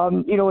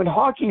 In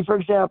hockey, for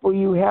example,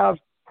 you have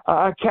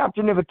a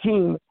captain of a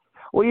team.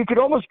 Well, you could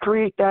almost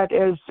create that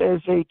as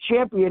a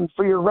champion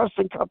for your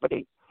wrestling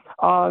company.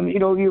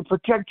 You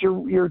protect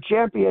your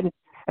champion,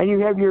 and you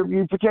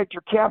protect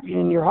your captain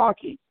in your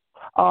hockey.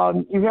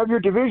 You have your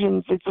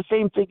divisions. It's the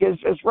same thing as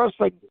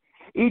wrestling.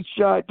 Each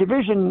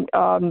division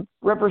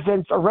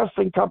represents a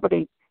wrestling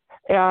company,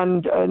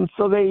 and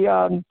so they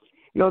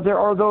there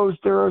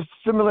are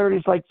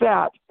similarities like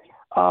that.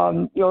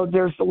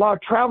 There's a lot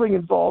of traveling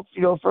involved,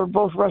 for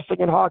both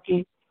wrestling and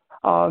hockey,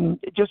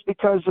 just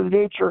because of the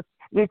nature.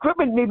 The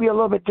equipment may be a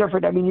little bit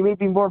different. I mean, you may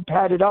be more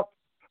padded up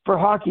for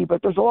hockey,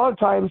 but there's a lot of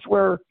times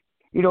where,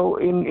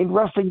 in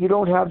wrestling, you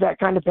don't have that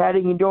kind of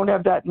padding. You don't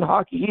have that in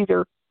hockey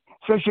either,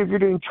 especially if you're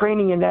doing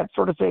training and that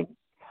sort of thing.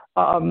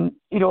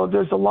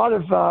 There's a lot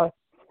of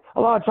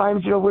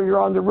times, where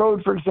you're on the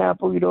road, for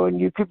example, and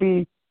you could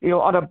be,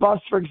 on a bus,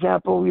 for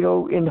example,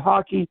 in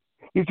hockey,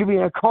 you could be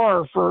in a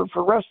car for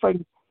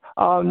wrestling,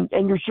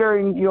 and you're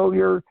sharing,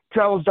 your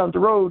travels down the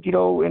road,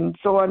 and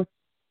so on.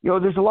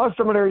 There's a lot of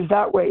similarities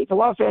that way. A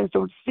lot of fans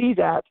don't see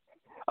that.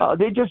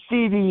 They just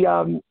see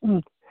the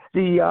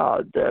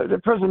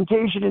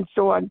presentation and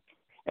so on.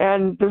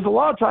 And there's a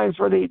lot of times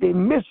where they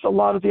miss a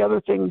lot of the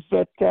other things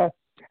that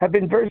have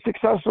been very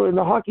successful in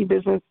the hockey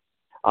business,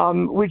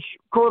 which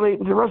correlate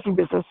with the wrestling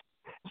business.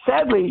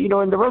 Sadly,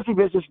 in the wrestling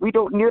business, we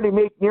don't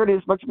make nearly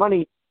as much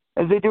money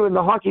as they do in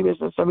the hockey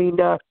business. I mean,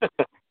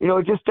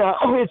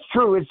 it's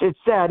true. It's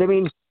sad. I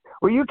mean,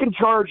 where you can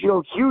charge,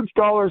 huge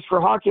dollars for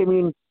hockey. I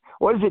mean,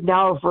 what is it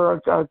now for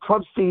a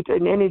club seat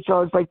in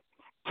NHL? It's like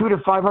 $200 to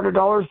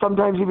 $500,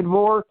 sometimes even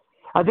more.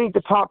 I think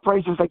the top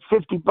price is like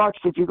 $50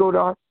 if you go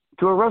to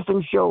a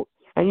wrestling show.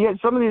 And yet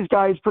some of these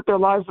guys put their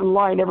lives on the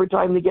line every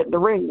time they get in the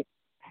ring.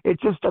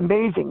 It's just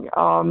amazing.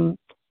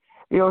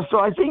 So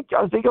I think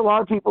a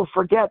lot of people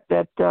forget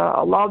that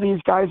a lot of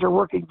these guys are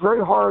working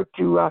very hard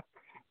to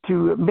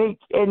make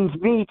ends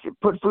meet,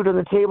 put food on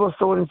the table,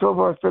 so on and so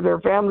forth for their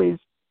families.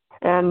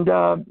 And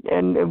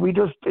we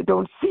just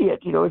don't see it.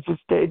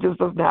 It just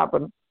doesn't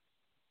happen.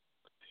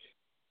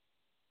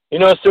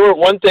 Stuart,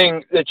 one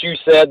thing that you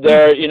said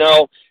there,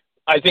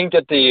 I think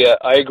that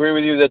I agree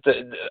with you that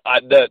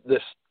the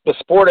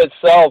sport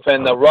itself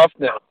and the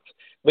roughness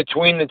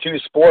between the two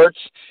sports,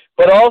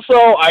 but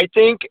also I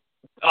think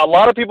a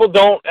lot of people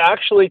don't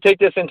actually take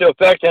this into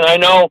effect. And I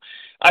know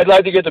I'd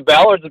like to get the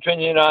Ballard's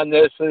opinion on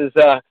this.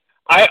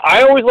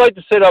 I always like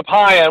to sit up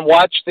high and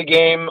watch the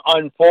game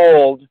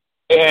unfold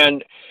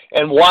and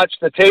watch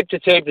the tape to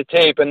tape to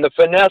tape and the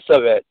finesse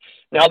of it.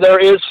 Now, there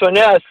is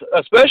finesse,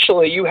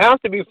 especially you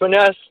have to be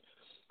finesse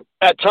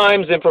at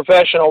times in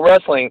professional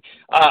wrestling.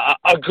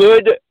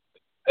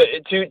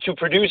 To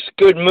produce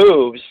good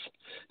moves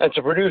and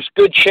to produce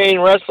good chain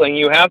wrestling,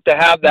 you have to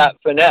have that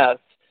finesse.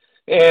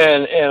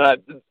 And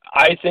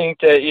I think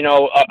that,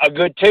 a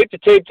good tape to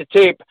tape to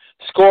tape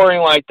scoring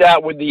like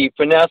that with the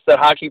finesse that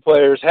hockey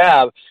players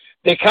have,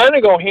 they kind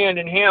of go hand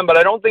in hand, but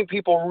I don't think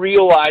people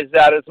realize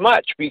that as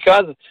much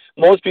because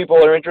most people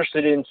are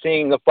interested in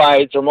seeing the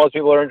fights or most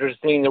people are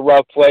interested in seeing the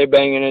rough play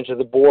banging into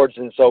the boards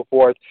and so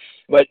forth.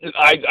 But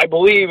I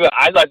believe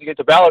I'd like to get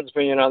the Ballard's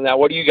opinion on that.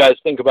 What do you guys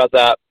think about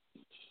that?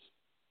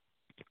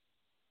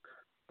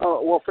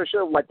 Oh, well, for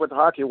sure. Like with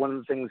hockey, one of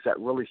the things that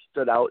really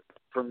stood out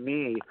for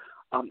me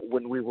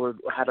when we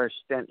had our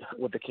stint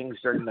with the Kings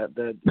during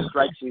the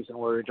strike season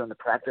where we were doing the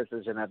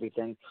practices and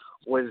everything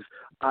was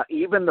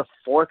even the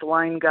fourth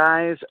line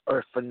guys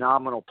are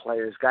phenomenal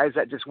players, guys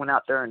that just went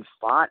out there and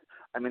fought.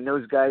 I mean,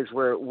 those guys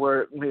were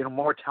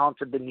more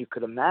talented than you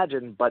could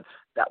imagine, but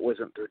that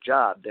wasn't their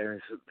job.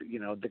 There's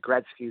the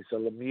Gretzkys, the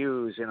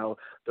Lemieux,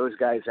 those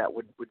guys that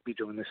would be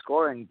doing the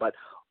scoring, but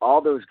all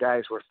those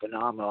guys were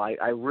phenomenal.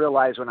 I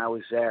realized when I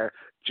was there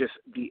just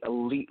the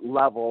elite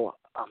level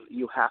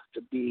you have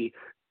to be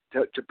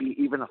to be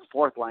even a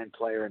fourth line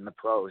player in the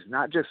pros,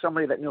 not just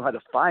somebody that knew how to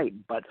fight,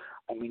 but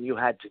I mean, you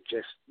had to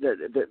just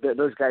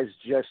those guys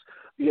just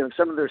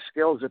some of their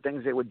skills, the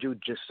things they would do,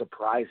 just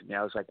surprised me.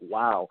 I was like,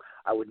 wow,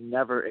 I would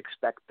never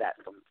expect that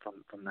from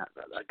that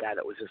a guy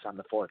that was just on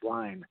the fourth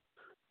line.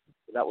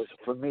 That was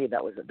for me.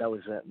 That was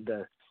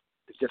the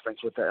difference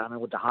with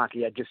with the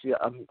hockey. I just see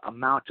an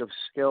amount of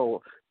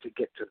skill to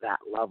get to that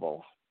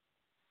level.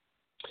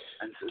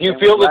 And do you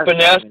feel the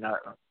finesse?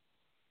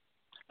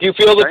 Do you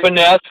feel the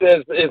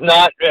finesse is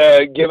not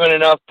given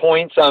enough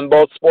points on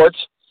both sports?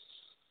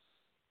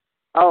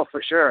 Oh,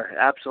 for sure,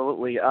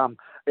 absolutely.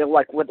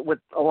 Like with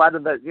a lot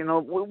of the,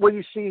 when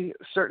you see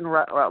certain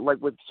like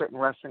with certain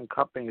wrestling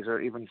companies or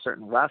even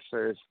certain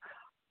wrestlers,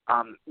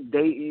 a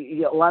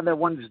lot of the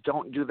ones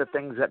don't do the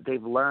things that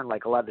they've learned.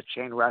 Like a lot of the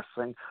chain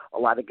wrestling, a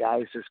lot of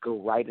guys just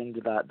go right into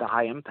the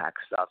high impact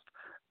stuff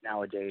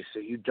nowadays. So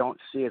you don't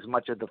see as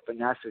much of the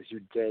finesse as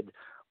you did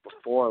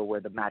before,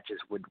 where the matches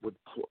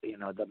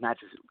the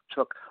matches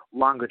took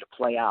longer to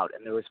play out,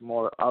 and there was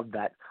more of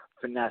that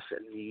finesse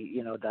and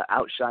the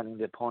outshining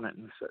the opponent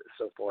and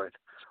so forth.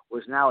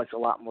 Whereas now it's a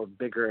lot more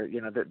bigger.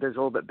 There's a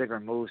little bit bigger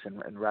moves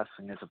in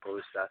wrestling as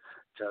opposed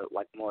to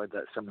like more of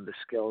some of the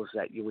skills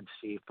that you would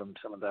see from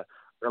some of the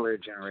earlier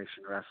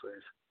generation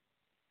wrestlers.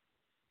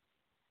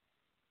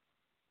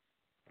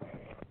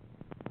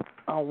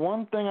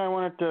 One thing I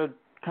wanted to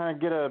kind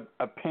of get an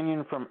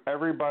opinion from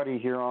everybody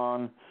here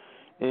on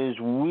is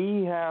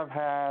we have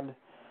had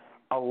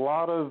a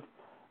lot of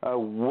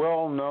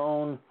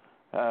well-known,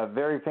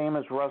 very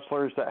famous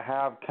wrestlers that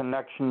have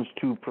connections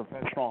to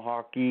professional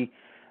hockey.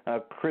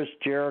 Chris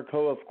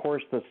Jericho, of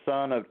course, the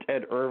son of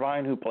Ted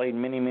Irvine, who played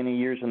many, many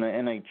years in the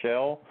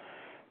NHL.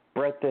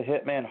 Bret the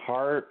Hitman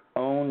Hart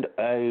owned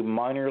a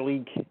minor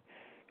league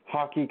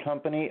hockey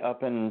company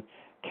up in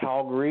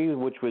Calgary,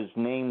 which was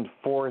named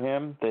for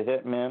him, the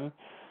Hitmen.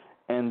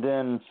 And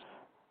then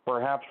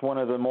perhaps one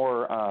of the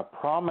more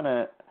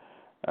prominent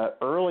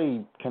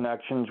early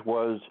connections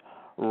was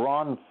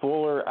Ron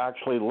Fuller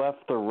actually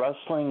left the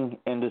wrestling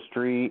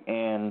industry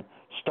and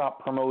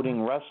stopped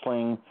promoting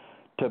wrestling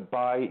to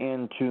buy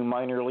into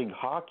minor league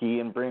hockey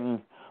and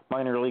bring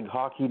minor league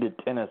hockey to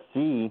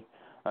Tennessee.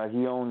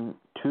 He owned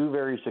two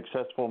very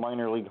successful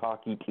minor league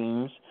hockey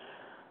teams.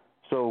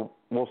 So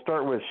we'll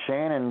start with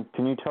Shannon.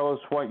 Can you tell us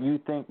what you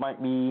think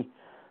might be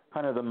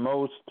kind of the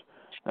most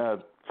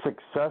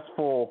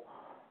successful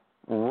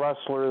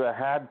wrestler that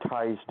had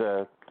ties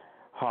to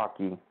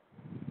hockey?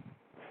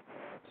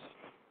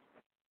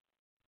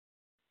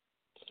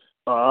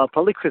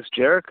 Probably Chris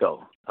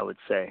Jericho, I would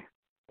say.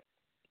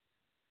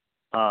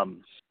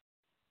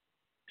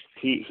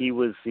 He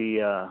was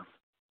the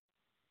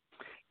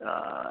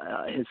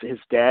his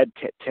dad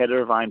Ted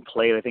Irvine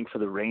played, I think, for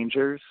the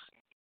Rangers.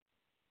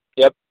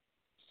 Yep.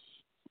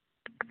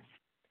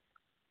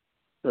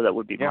 So that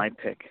would be my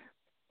pick.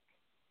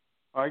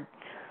 All right.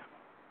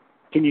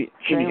 Can you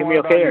Shane, hear me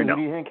okay or no?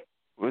 Who do you think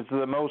was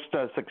the most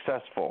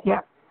successful?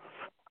 Yeah.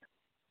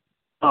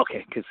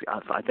 Okay, because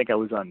I think I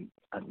was on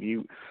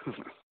mute.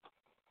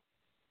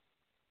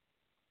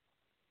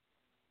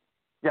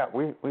 Yeah,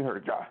 we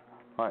heard you.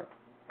 All right.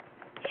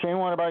 Shane,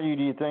 what about you?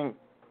 Do you think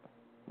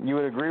you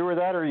would agree with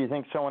that, or do you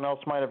think someone else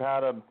might have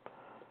had a...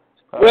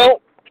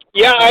 Well,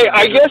 yeah,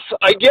 I guess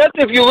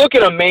if you look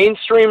at a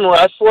mainstream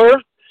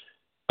wrestler,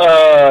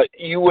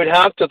 you would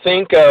have to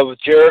think of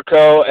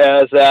Jericho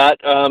as that.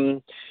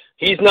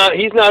 He's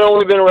not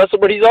only been a wrestler,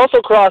 but he's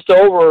also crossed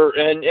over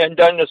and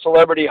done the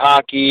celebrity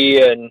hockey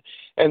and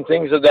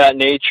things of that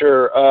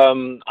nature.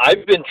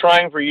 I've been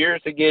trying for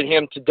years to get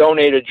him to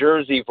donate a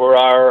jersey for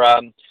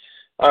our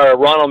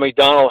Ronald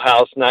McDonald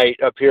House night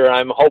up here.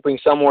 I'm hoping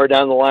somewhere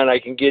down the line I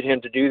can get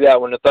him to do that.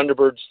 When the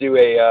Thunderbirds do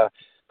a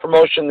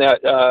promotion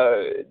that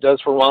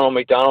does for Ronald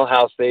McDonald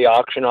House, they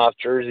auction off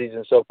jerseys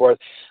and so forth.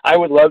 I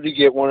would love to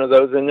get one of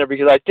those in there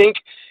because I think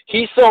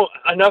he's so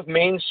enough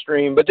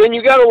mainstream. But then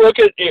you got to look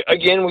at,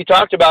 again, we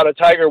talked about a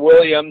Tiger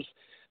Williams.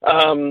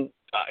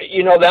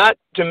 That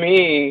to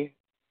me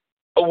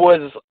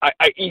was,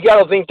 you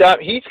got to think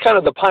that he's kind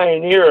of the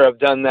pioneer of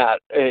done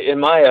that in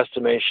my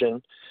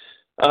estimation.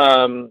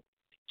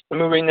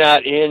 Moving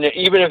that in,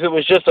 even if it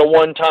was just a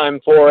one-time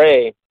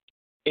foray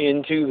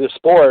into the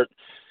sport,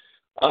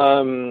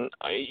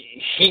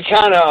 he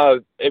kind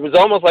of, it was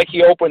almost like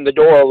he opened the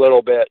door a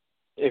little bit.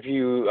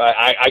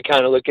 I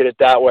kind of look at it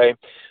that way.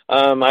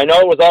 I know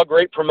it was all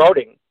great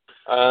promoting,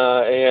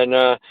 and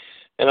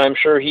I'm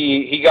sure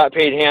he got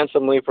paid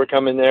handsomely for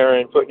coming there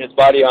and putting his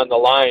body on the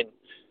line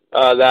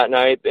that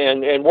night.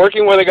 And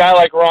working with a guy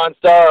like Ron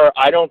Starr,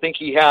 I don't think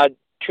he had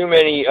too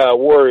many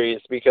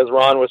worries because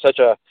Ron was such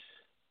a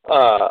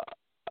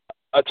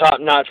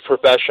top-notch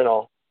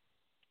professional.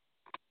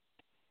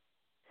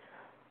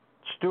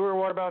 Stuart,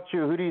 what about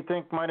you? Who do you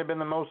think might have been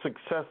the most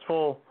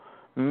successful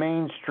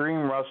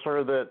mainstream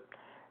wrestler that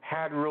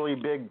had really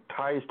big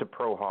ties to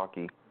pro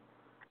hockey?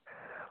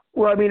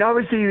 Well, I mean,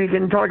 obviously we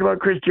can talk about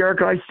Chris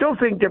Jericho. I still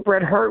think that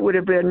Bret Hart would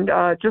have been,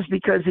 just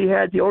because he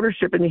had the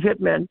ownership in the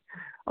Hitmen.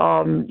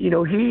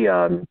 He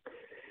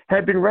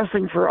had been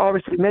wrestling for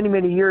obviously many,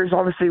 many years.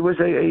 Obviously was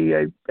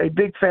a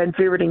big fan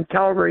favorite in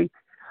Calgary.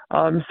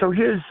 So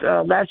his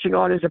latching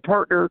on as a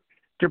partner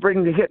to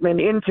bring the Hitmen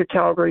into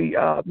Calgary,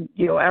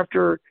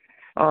 after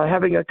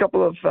having a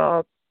couple of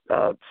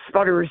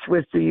sputters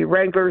with the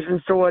Wranglers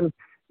and so on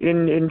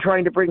in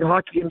trying to bring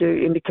hockey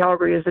into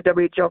Calgary as a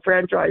WHL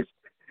franchise.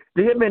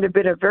 The Hitmen have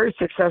been a very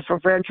successful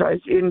franchise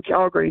in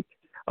Calgary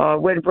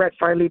when Bret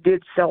finally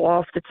did sell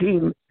off the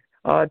team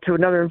to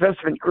another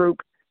investment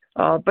group.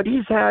 But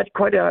he's had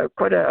quite a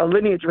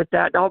lineage with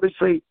that. And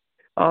obviously,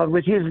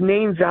 with his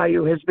name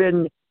value has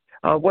been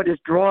what has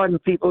drawn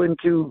people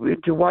into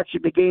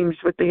watching the games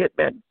with the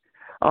Hitmen.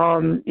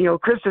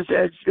 Chris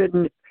has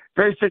been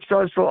very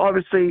successful,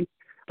 obviously,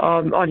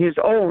 on his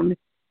own.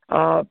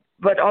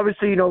 But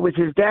obviously, with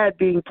his dad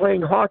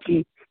playing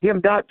hockey,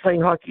 him not playing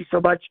hockey so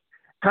much,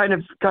 kind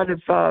of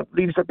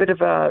leaves a bit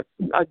of a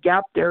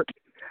gap there.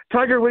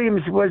 Tiger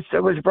Williams was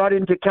brought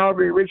into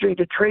Calgary originally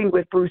to train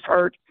with Bruce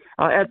Hart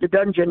at the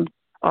Dungeon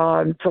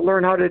to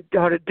learn how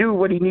to do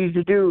what he needs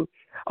to do,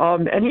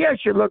 and he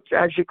actually looked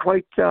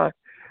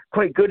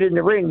quite good in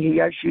the ring. He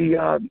actually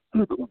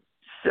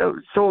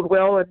sold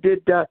well and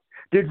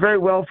did very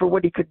well for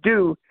what he could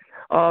do,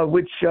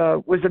 which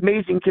was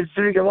amazing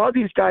considering a lot of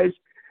these guys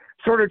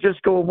sort of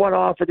just go one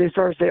off and they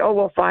sort of say, oh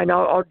well, fine,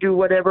 I'll do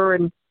whatever,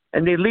 and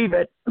they leave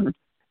it.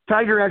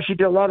 Tiger actually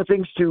did a lot of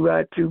things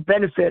to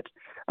benefit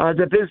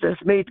the business,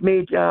 made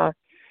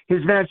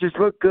his matches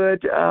look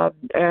good,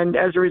 and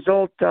as a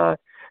result, the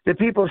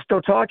people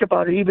still talk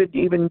about it,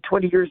 even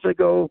 20 years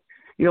ago,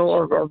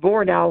 or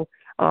more now,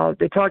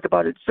 they talk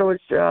about it. So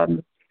it's,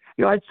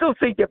 I still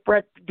think that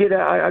Bret did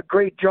a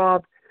great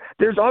job.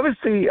 There's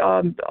obviously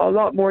a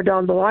lot more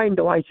down the line,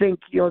 though. I think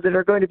that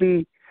are going to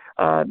be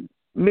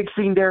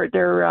mixing their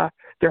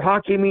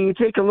hockey. I mean, you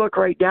take a look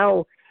right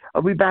now.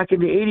 We back in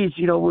the 80s,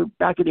 we're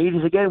back in the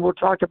 80s again. We'll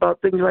talk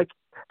about things like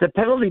the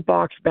penalty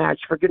box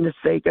match, for goodness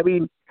sake. I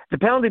mean, the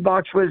penalty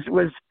box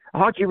was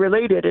hockey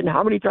related, and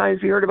how many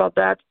times we heard about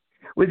that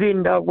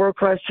within World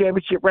Class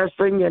Championship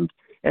Wrestling and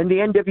the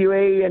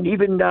NWA, and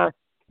even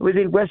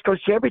within West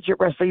Coast Championship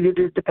Wrestling, they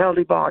did the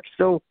penalty box.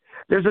 So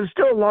there's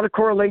still a lot of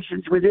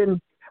correlations within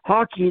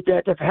hockey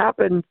that have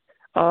happened,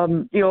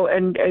 and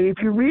if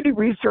you really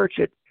research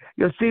it,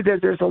 you'll see that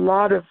there's a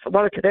lot of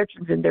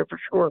connections in there for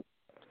sure.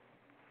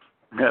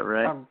 Yeah,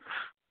 right.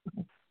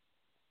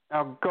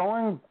 Now,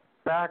 going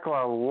back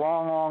a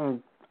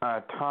long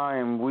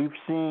time, we've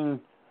seen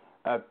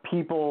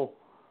people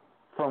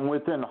from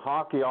within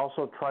hockey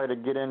also try to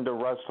get into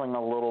wrestling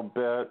a little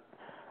bit.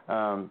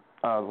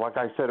 Like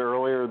I said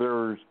earlier,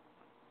 there's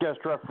guest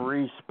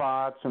referee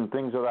spots and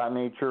things of that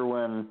nature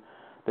when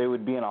they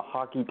would be in a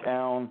hockey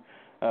town.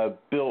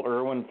 Bill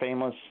Irwin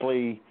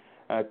famously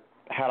had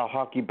a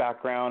hockey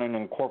background and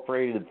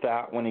incorporated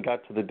that when he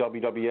got to the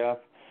WWF.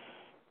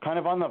 Kind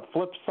of on the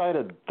flip side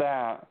of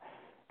that,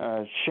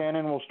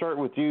 Shannon, we'll start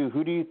with you.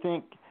 Who do you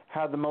think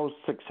had the most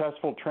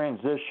successful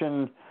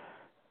transition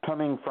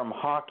coming from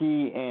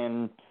hockey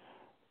and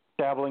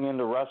dabbling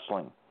into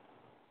wrestling?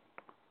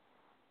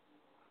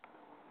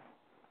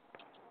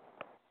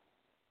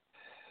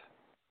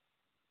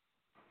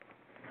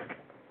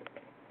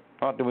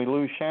 Oh, did we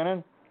lose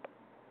Shannon?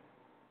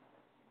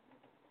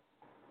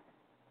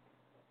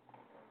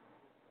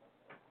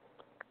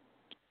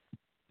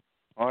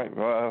 All right.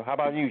 How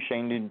about you,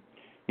 Shane? Did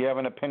you have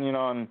an opinion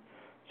on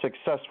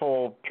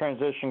successful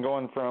transition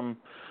going from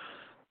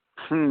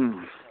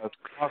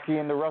hockey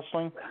into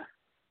wrestling?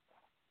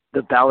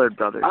 The Ballard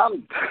brothers.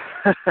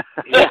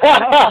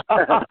 Yeah,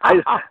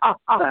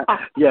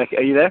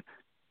 are you there?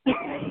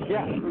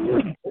 Yeah.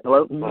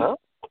 Hello? Huh?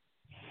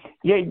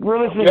 Yeah, we're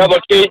listening.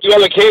 You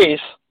have a case.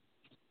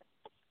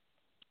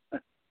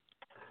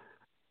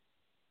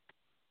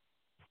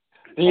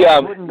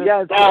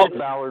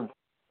 Ballard.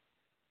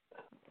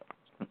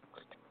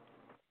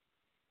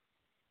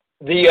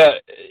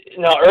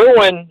 Now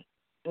Irwin.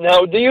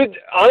 Now, do you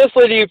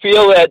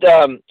feel that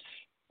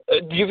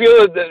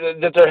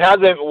there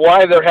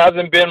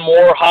hasn't been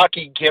more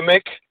hockey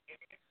gimmick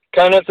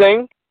kind of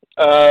thing?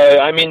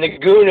 I mean, the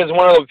Goon is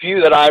one of the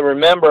few that I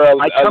remember. I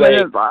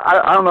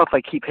don't know if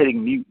I keep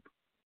hitting mute.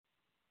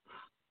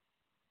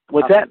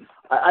 What's that?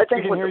 I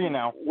think we can hear you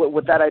now.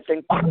 With that, I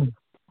think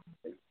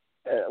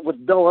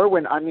with Bill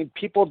Irwin, I mean,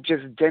 people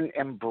just didn't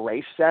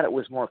embrace that. It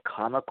was more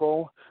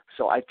comical.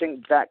 So I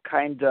think that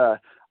kind of.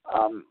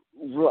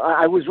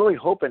 I was really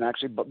hoping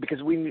actually, but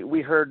because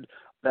we heard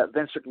that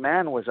Vince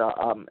McMahon is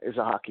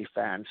a hockey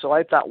fan, so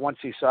I thought once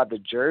he saw the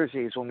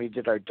jerseys when we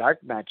did our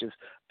dark matches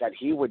that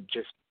he would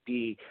just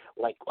be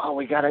like, "Oh,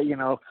 we gotta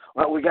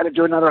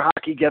do another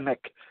hockey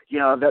gimmick."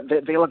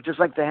 That they look just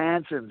like the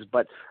Hansons,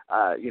 but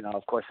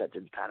of course that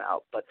didn't pan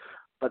out. But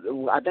But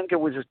I think it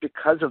was just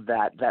because of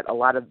that a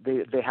lot of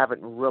they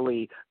haven't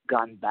really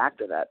gone back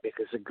to that,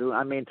 because the Goon,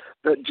 I mean,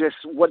 just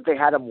what they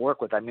had him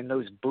work with. I mean,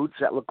 those boots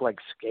that look like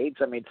skates.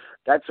 I mean,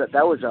 that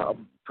was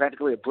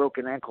practically a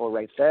broken ankle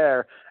right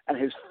there, and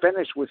his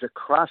finish was a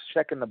cross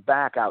check in the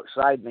back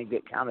outside, and they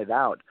get counted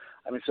out.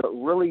 I mean, so it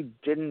really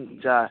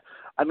didn't.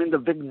 I mean, the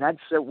vignettes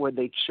where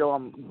they show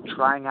him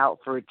trying out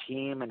for a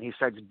team and he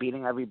starts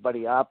beating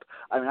everybody up.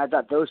 I mean, I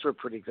thought those were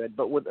pretty good.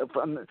 But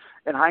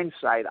in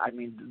hindsight, I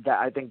mean,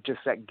 I think just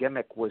that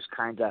gimmick was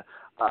kind of,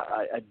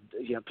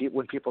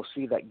 when people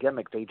see that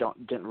gimmick, they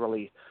didn't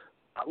really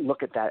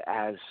look at that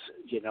as,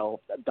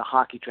 the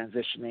hockey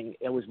transitioning.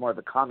 It was more of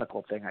a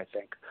comical thing, I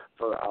think,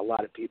 for a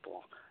lot of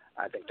people.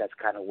 I think that's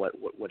kind of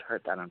what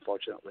hurt that,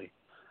 unfortunately.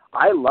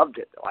 I loved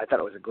it, though. I thought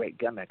it was a great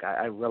gimmick.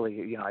 I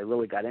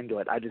really got into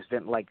it. I just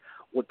didn't like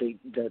what the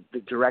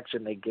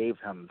direction they gave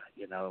him.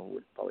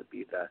 Would probably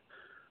be the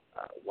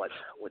what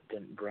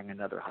didn't bring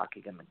another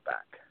hockey gimmick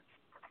back.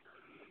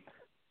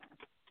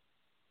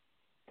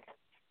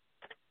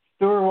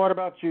 Stuart, what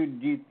about you?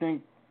 Do you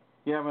think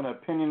you have an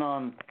opinion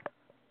on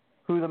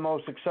who the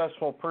most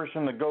successful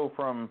person to go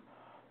from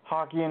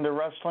hockey into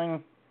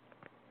wrestling?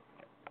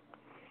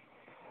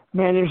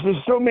 Man, there's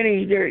so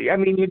many there. I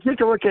mean, you take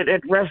a look at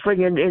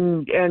wrestling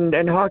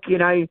and hockey,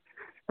 and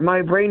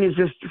my brain is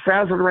just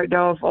frazzled right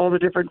now of all the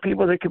different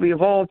people that could be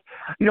involved.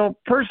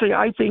 Personally,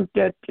 I think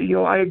that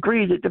I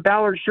agree that the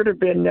Ballards should have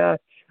been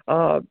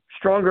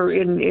stronger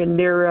in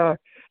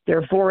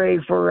their foray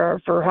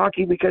for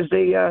hockey, because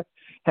they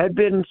had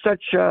been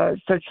such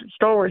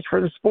stalwarts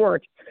for the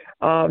sport,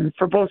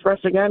 for both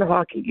wrestling and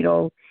hockey.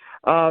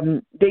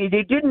 They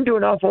didn't do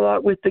an awful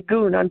lot with the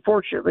Goon,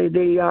 unfortunately.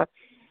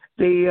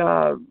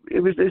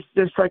 It was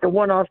just like a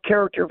one-off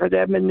character for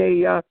them, and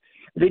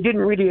they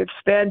didn't really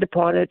expand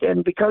upon it,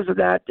 and because of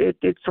that,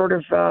 it sort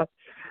of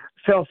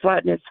fell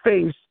flat in its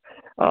face.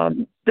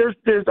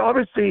 There's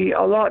obviously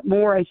a lot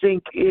more, I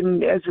think,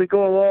 as we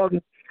go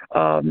along,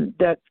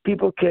 that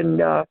people can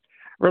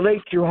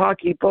relate to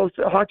hockey, both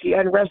hockey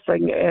and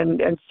wrestling,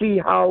 and see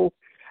how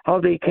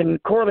they can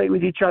correlate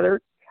with each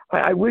other.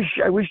 I wish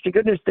to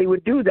goodness they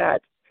would do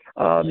that,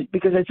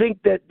 because I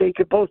think that they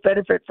could both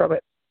benefit from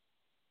it.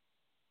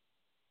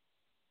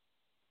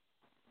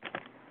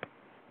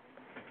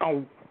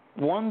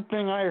 One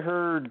thing I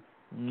heard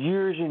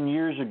years and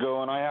years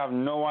ago, and I have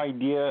no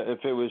idea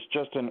if it was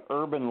just an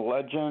urban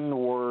legend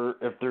or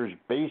if there's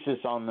basis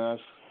on this,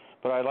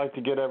 but I'd like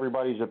to get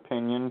everybody's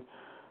opinion.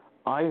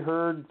 I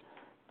heard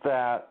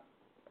that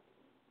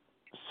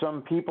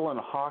some people in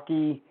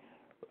hockey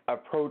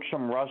approached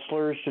some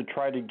wrestlers to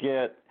try to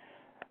get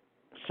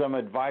some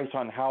advice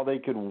on how they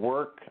could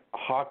work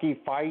hockey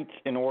fights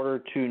in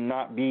order to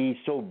not be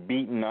so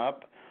beaten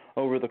up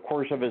over the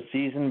course of a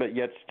season, but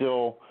yet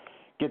still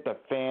get the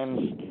fans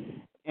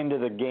into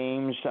the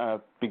games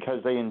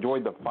because they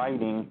enjoyed the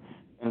fighting.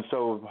 And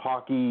so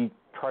hockey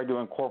tried to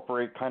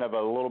incorporate kind of a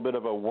little bit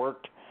of a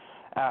worked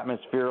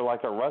atmosphere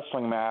like a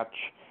wrestling match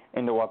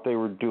into what they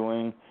were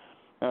doing.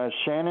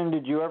 Shannon,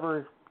 did you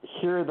ever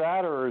hear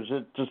that, or is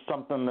it just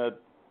something that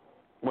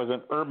was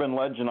an urban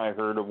legend I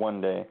heard of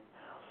one day?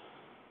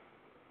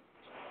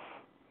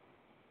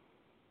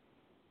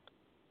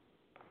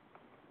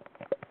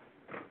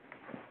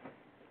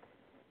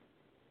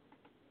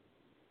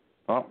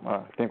 Oh,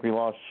 I think we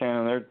lost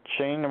Shannon there.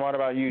 Shane, what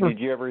about you? Did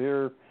you ever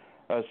hear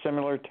a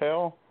similar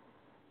tale?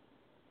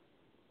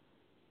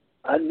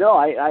 No,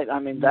 I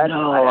mean that.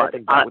 No, I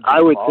think that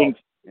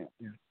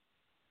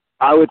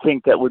I would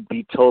think that would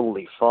be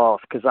totally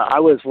false, because I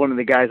was one of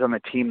the guys on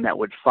the team that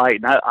would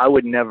fight, and I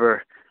would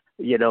never,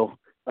 do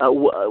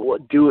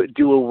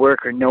a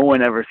work, or no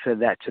one ever said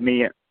that to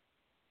me.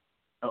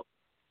 Oh.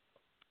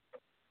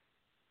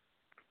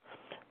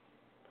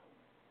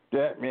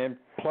 Yeah, man.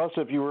 Plus,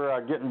 if you were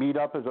getting beat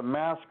up as a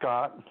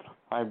mascot,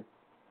 I'm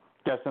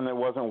guessing it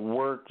wasn't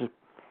worked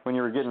when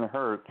you were getting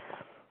hurt.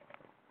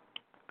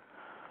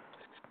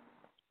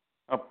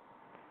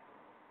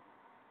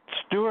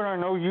 Stuart, I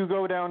know you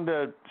go down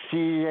to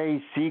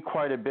CAC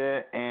quite a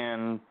bit,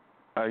 and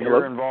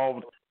you're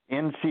involved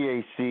in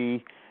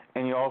CAC,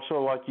 and you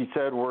also, like you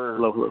said,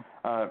 were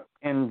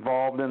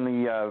involved in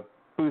the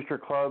booster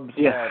clubs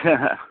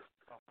at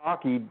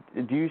hockey.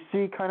 Do you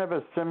see kind of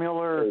a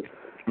similar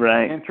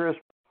interest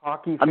in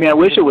hockey? I mean, I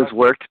wish it was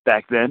worked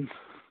back then.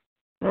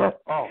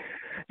 Oh.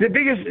 The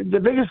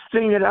biggest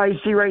thing that I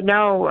see right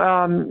now,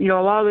 a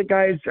lot of the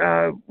guys,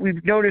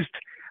 we've noticed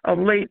of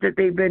late that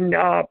they've been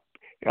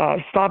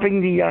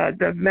stopping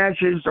the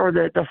matches or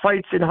the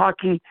fights in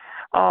hockey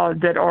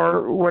that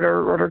are what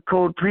are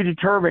called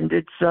predetermined.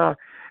 It's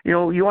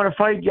you want to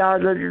fight,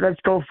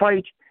 let's go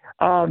fight.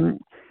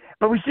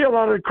 But we see a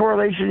lot of the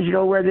correlations,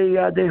 where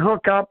they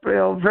hook up,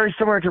 very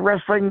similar to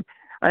wrestling,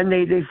 and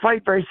they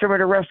fight very similar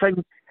to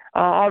wrestling.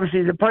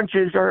 Obviously, the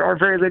punches are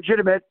very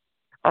legitimate.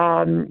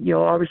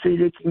 Obviously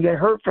they can get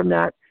hurt from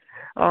that.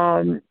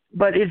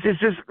 But it's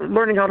just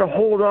learning how to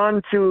hold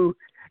on to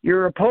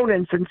your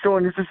opponents and so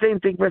on. It's the same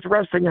thing with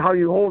wrestling, how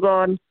you hold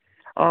on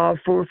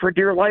for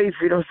dear life,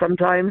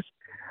 sometimes.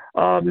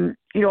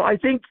 I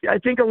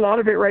think a lot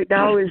of it right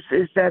now is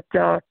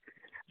that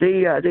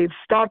they've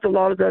stopped a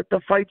lot of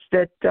the fights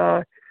that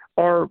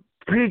are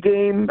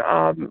pre-game,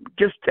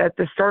 just at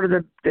the start of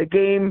the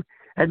game,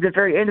 at the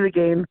very end of the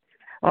game.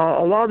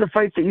 A lot of the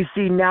fights that you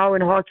see now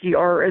in hockey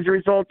are as a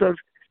result of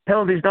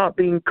penalties not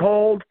being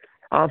called,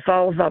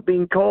 fouls not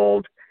being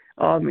called.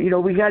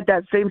 We had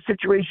that same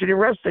situation in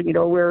wrestling,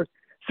 where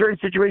certain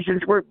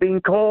situations weren't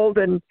being called,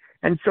 and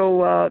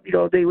so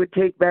they would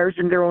take matters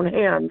in their own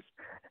hands,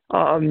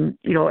 and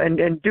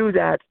do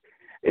that.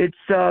 It's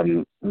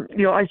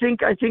I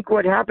think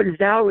what happens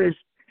now is,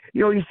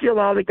 you see a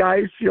lot of the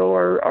guys,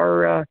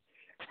 are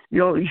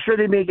sure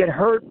they may get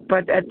hurt,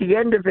 but at the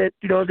end of it,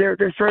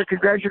 they're sort of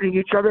congratulating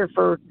each other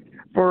for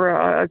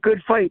a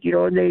good fight,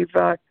 and they've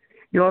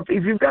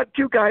if you've got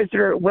two guys that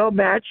are well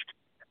matched,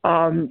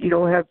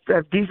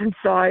 have decent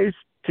size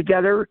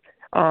together,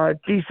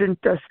 decent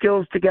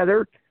skills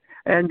together,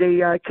 and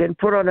they can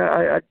put on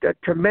a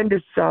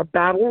tremendous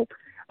battle.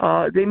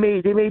 They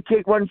may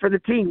take one for the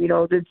team.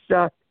 That's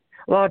a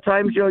lot of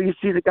times, you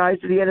see the guys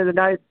at the end of the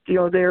night,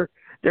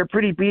 they're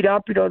pretty beat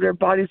up. Their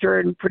bodies are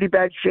in pretty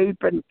bad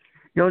shape, and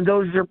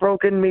noses are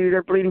broken. Maybe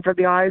they're bleeding from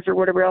the eyes or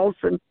whatever else,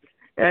 and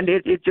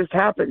it just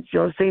happens.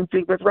 Same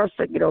thing with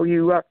wrestling.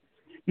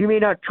 You may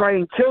not try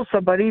and kill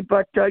somebody,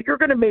 but you're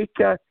going to make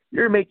them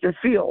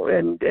feel,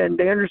 and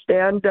they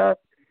understand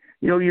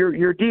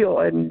your deal,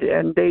 and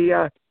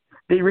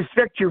they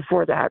respect you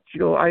for that.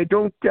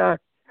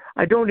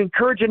 I don't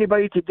encourage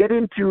anybody to get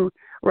into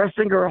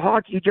wrestling or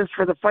hockey just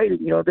for the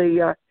fighting.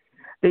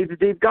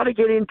 They've got to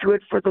get into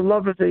it for the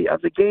love of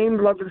the game,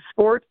 love of the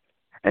sport,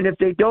 and if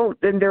they don't,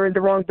 then they're in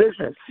the wrong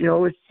business.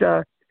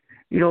 It's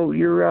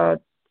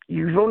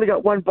you've only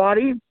got one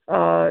body,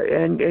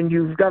 and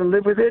you've got to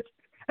live with it.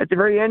 At the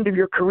very end of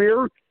your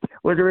career,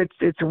 whether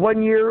it's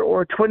 1 year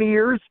or 20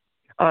 years,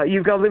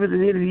 you've got to live at the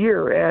end of the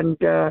year, and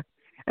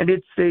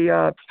it's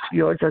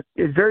it's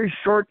a very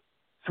short,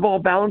 small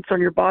balance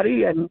on your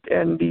body, and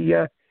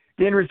the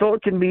end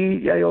result can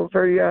be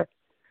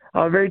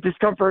very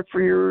discomfort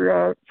for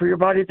your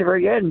body at the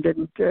very end.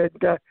 And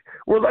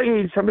we're lucky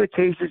in some of the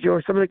cases,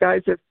 some of the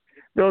guys have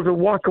been able to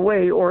walk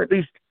away or at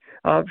least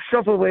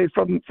shuffle away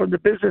from the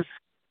business.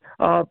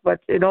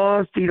 But in all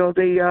honesty,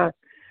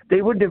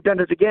 they wouldn't have done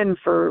it again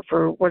for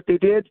what they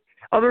did.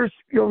 Others,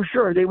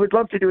 sure, they would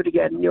love to do it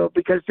again,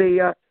 because they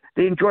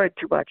enjoy it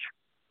too much.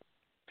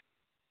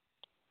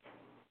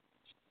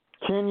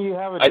 Can you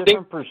have a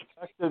different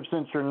perspective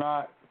since you're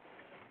not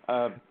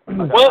an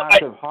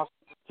active hockey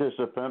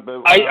participant?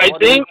 But I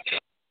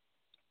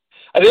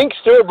think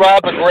Stuart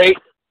brought up a great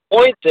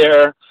point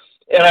there,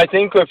 and I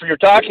think if you're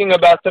talking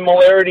about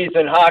similarities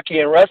in hockey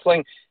and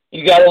wrestling,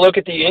 you got to look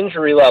at the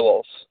injury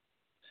levels.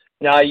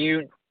 Now,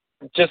 you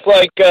just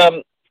like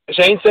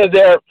Shane said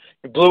there,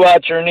 you blew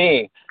out your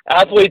knee.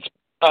 Athletes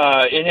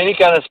in any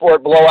kind of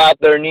sport blow out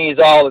their knees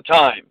all the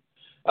time.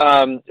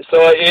 So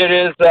it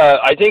is,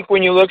 I think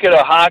when you look at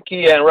a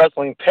hockey and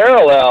wrestling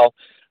parallel,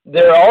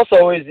 there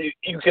also is,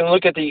 you can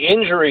look at the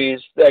injuries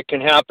that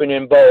can happen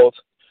in both,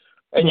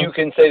 and you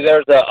can say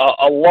there's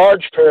a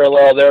large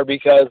parallel there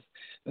because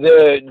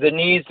the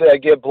knees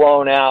that get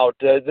blown out,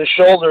 the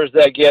shoulders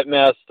that get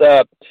messed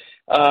up,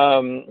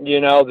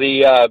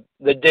 the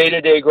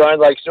day-to-day grind,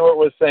 like Stuart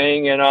was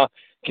saying,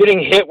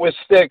 getting hit with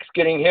sticks,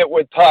 getting hit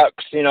with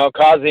pucks,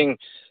 causing,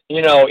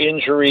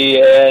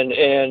 injury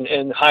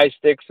and high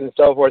sticks and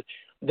so forth.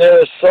 There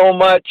is so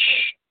much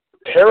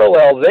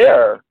parallel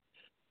there,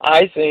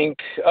 I think,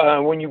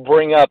 when you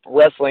bring up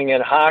wrestling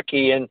and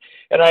hockey. And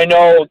I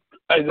know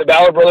the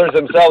Ballard brothers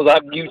themselves,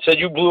 you said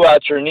you blew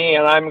out your knee,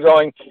 and I'm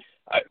going,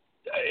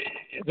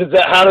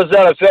 how does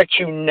that affect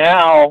you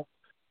now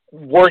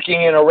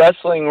working in a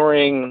wrestling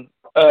ring?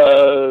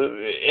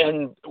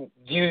 And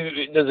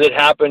does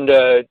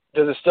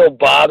it still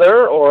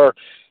bother, or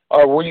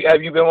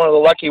have you been one of the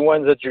lucky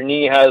ones that your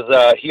knee has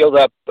healed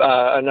up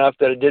enough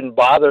that it didn't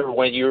bother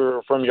when you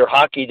were from your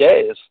hockey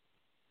days?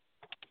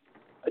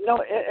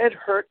 No, it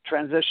hurt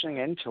transitioning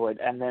into it,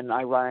 and then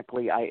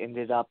ironically, I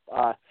ended up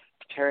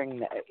tearing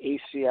the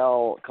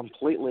ACL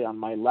completely on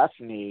my left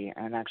knee,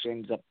 and actually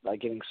ended up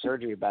getting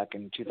surgery back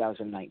in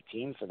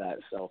 2019 for that.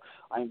 So,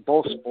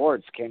 both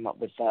sports came up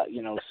with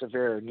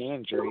severe knee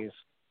injuries.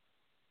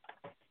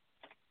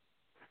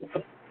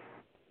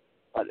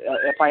 But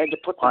if I had to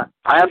put them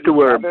I have to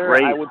wear a together,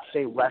 brace. I would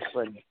say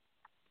wrestling.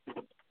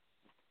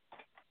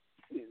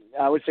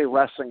 I would say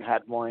wrestling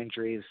had more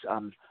injuries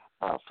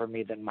for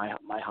me than my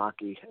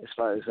hockey. As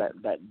far as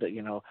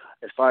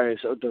as far as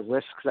the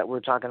risks that we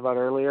were talking about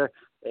earlier,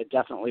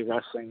 definitely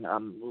wrestling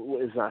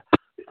is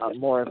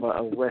more of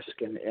a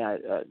risk and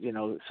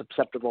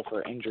susceptible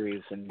for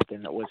injuries than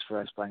it was for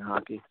us playing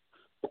hockey.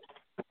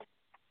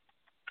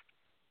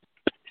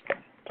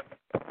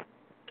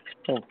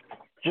 Well,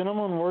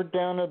 gentlemen, we're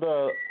down to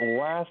the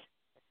last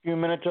few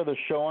minutes of the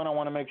show, and I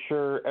want to make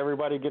sure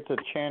everybody gets a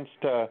chance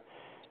to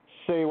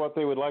say what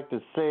they would like to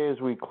say as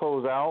we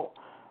close out.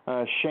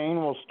 Shane,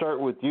 we'll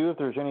start with you. If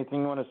there's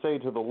anything you want to say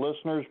to the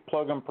listeners,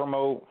 plug and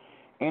promote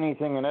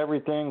anything and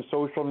everything,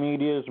 social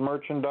medias,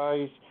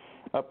 merchandise,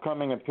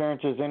 upcoming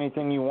appearances,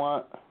 anything you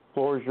want,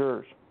 floor is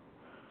yours.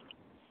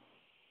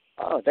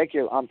 Oh, thank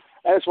you. I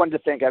just wanted to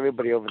thank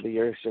everybody over the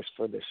years just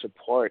for the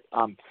support,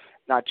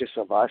 not just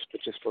of us,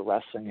 but just for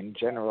wrestling in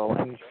general,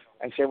 and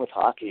same with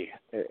hockey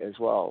as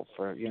well,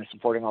 for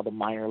supporting all the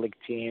minor league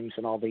teams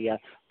and all the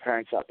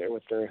parents out there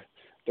with their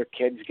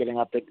kids getting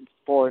up at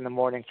 4 a.m.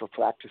 for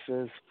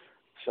practices.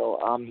 So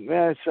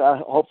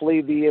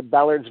hopefully the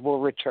Ballards will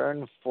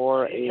return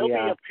for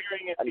another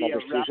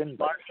season.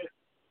 But,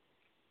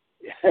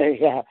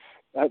 yeah.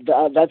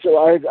 That's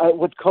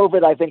with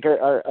COVID. I think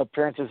our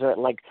appearances are at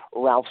like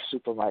Ralph's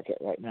supermarket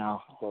right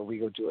now, where we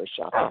go do our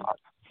shopping.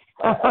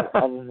 Other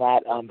than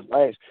that,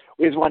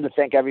 we just wanted to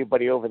thank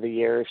everybody over the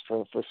years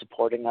for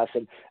supporting us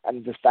and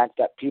the fact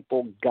that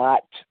people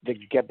got the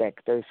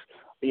gimmick. There's,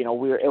 it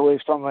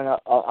was from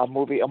a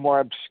movie, a more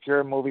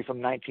obscure movie from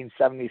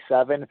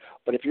 1977.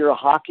 But if you're a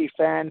hockey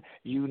fan,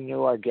 you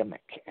knew our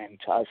gimmick, and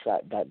to us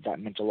that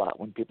meant a lot.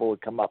 When people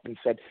would come up and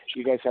said,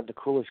 "You guys have the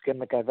coolest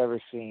gimmick I've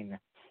ever seen."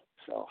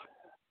 So.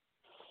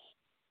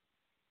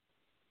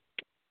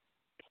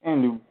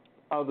 And the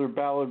other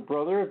Ballard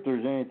brother, if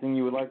there's anything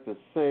you would like to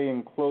say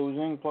in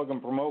closing, plug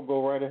and promote,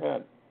 go right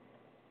ahead.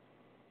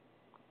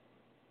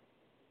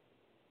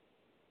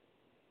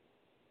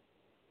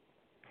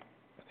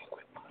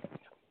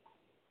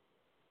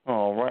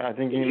 All right, I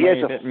think he may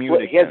have hit mute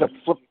again.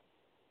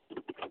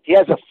 He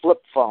has a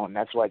flip phone.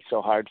 That's why it's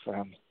so hard for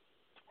him.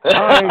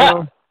 I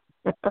know.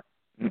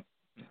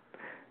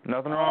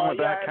 Nothing wrong with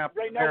that.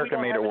 Right now, we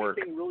don't made have it work.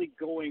 anything really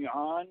going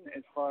on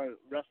as far as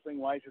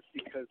wrestling-wise, just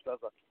because of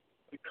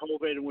the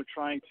COVID, and we're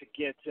trying to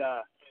get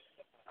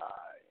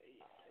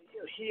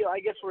I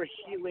guess we're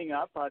healing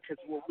up because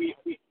we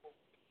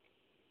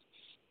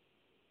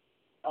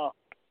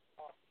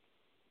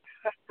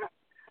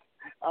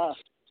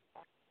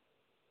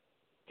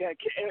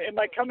am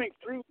I coming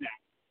through now?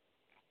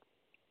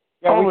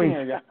 Yeah, we can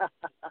hear you.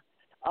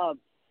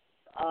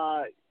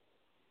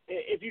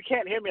 If you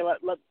can't hear me,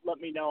 let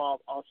me know.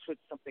 I'll switch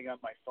something on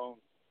my phone.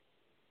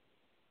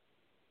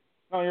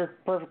 No, you're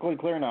perfectly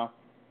clear now.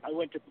 I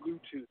went to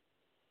Bluetooth.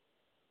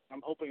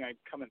 I'm hoping I'm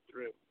coming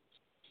through.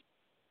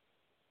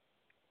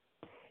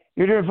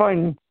 You're doing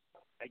fine.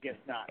 I guess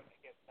not.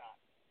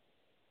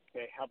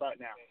 Okay, how about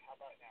now?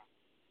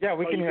 Yeah,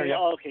 we can hear you.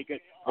 Oh, okay, good.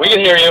 We can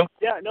hear you.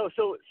 Yeah, no.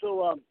 So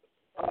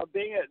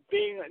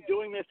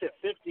doing this at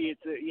 50,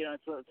 it's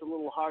a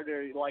little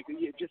harder. Like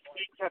you just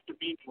things have to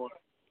be for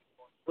it.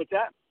 What's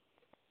that?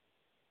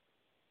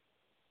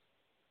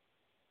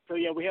 So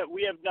yeah, we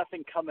have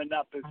nothing coming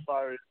up as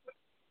far as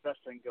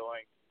wrestling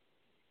going.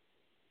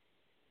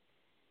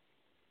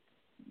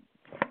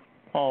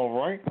 All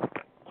right.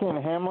 Ken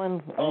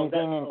Hamlin,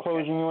 anything in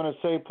closing you want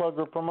to say, plug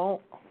or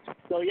promote?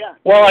 So yeah.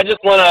 Well, I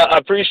just want to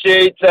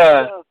appreciate.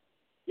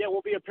 Yeah,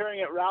 we'll be appearing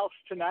at Ralph's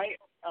tonight.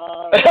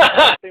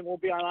 Thing will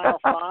be on aisle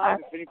 5.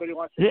 If anybody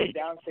wants to sit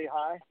down, say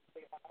hi.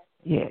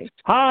 Yeah.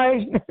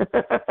 Hi.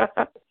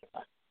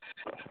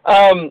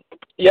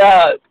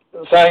 Yeah,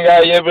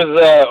 Sangha, it was.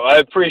 I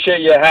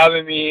appreciate you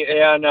having me.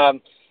 And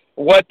of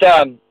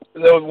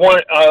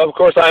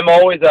course, I'm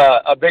always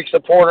a big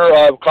supporter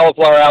of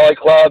Cauliflower Alley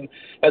Club,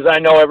 as I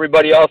know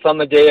everybody else on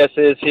the dais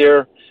is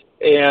here.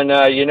 And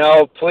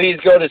please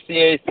go to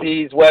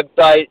CAC's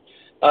website,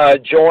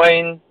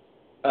 join,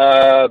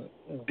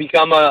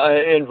 become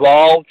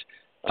involved.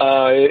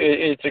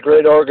 It's a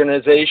great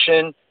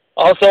organization.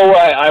 Also,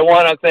 I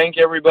want to thank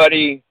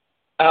everybody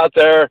out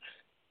there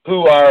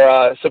who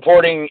are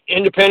supporting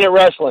independent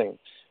wrestling.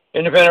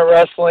 Independent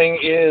wrestling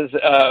is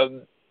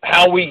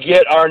how we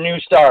get our new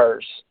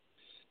stars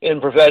in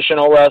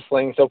professional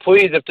wrestling. So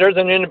please, if there's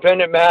an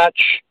independent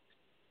match,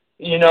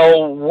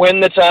 when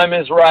the time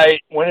is right,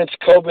 when it's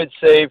COVID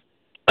safe,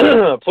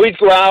 please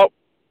go out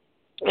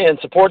and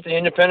support the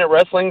independent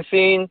wrestling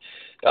scene.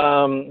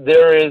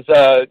 There is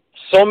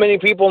so many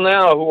people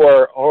now who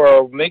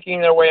are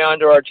making their way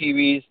onto our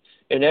TVs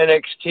in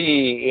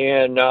NXT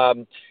and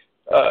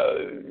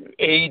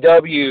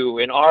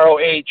AEW and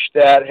ROH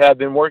that have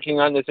been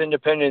working on this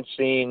independent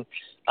scene.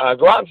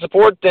 Go out and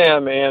support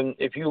them. And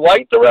if you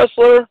like the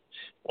wrestler,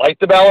 like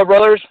the Ballard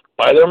Brothers,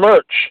 buy their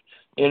merch.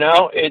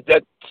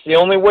 That's the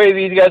only way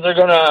these guys are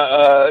going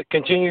to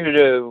continue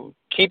to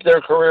keep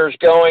their careers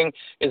going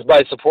is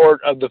by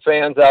support of the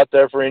fans out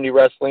there for indie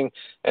wrestling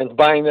and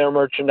buying their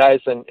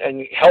merchandise and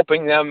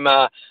helping them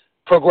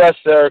progress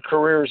their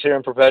careers here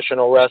in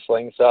professional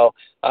wrestling. So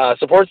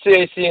support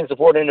CAC and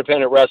support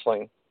independent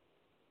wrestling.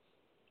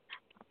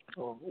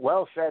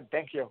 Well said.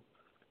 Thank you.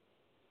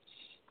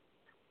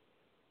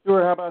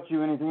 Stuart, how about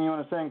you? Anything you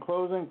want to say in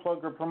closing?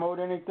 Plug or promote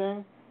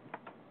anything?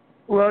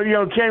 Well,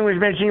 Ken was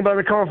mentioning about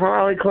the Cauliflower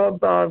Alley Club.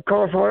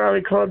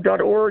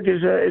 CauliflowerAlleyClub.org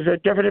is a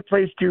definite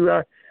place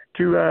to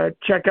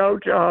check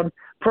out.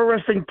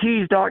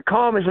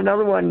 ProWrestlingTees.com is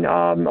another one.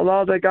 A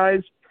lot of the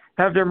guys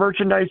have their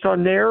merchandise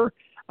on there.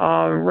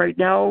 Right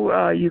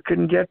now, you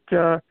can get,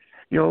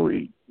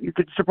 you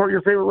could support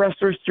your favorite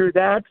wrestlers through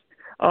that.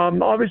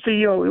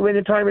 Obviously, when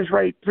the time is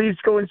right, please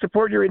go and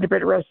support your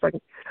independent wrestling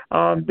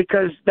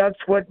because that's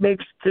what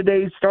makes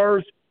today's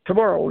stars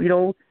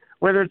tomorrow.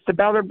 whether it's the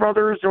Ballard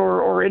brothers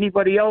or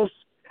anybody else.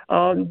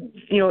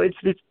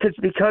 It's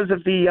because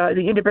of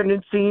the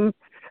independent scene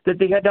that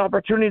they had the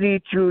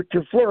opportunity to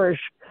flourish,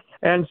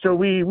 and so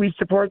we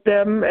support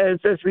them as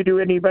we do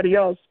anybody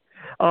else.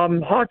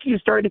 Hockey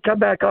is starting to come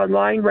back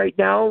online right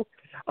now.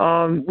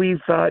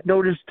 We've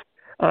noticed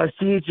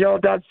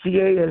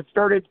CHL.ca has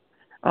started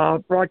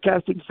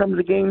broadcasting some of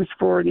the games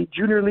for the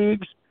junior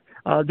leagues.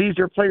 These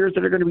are players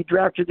that are going to be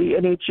drafted to the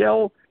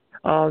NHL.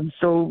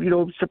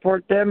 So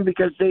support them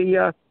because they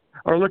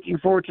are looking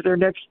forward to their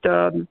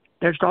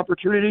next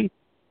opportunity.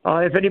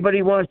 If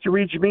anybody wants to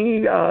reach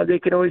me, they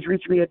can always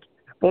reach me at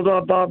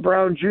Bulldog Bob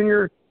Brown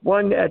Jr.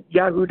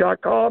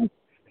 1@yahoo.com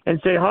and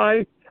say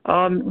hi.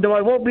 No,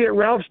 I won't be at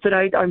Ralph's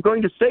tonight. I'm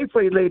going to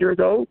Safeway later,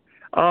 though.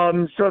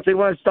 So if they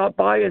want to stop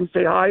by and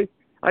say hi,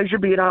 I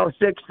should be in aisle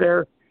 6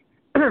 there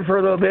for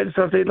a little bit.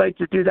 So if they'd like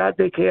to do that,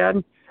 they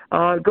can.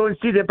 Go and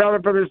see the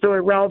Ballard brothers do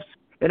at Ralph's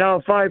in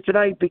aisle 5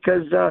 tonight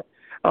because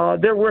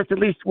they're worth at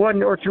least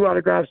 1 or 2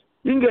 autographs.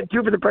 You can get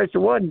 2 for the price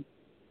of 1.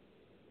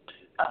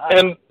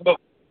 And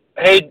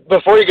hey,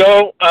 before you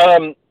go,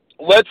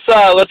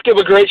 let's give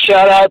a great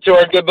shout out to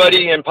our good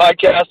buddy and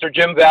podcaster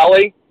Jim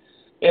Valley,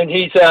 and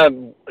he's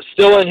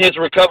still in his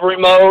recovery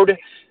mode.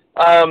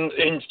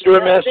 In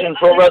Stuart Madison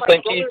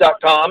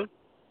ProWrestlingTees.com,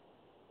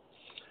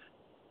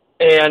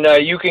 and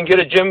you can get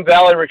a Jim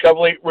Valley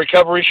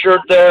recovery shirt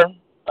there,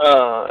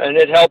 and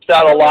it helps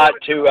out a lot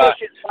to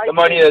the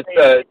money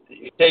that's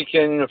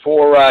taken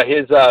for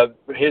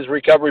his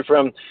recovery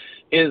from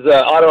his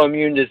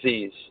autoimmune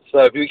disease. So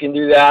if you can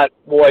do that,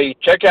 boy,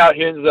 check out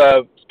his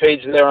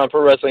page there on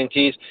Pro Wrestling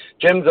Tees.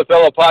 Jim's a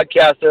fellow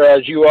podcaster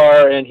as you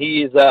are, and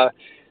he's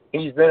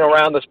been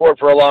around the sport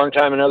for a long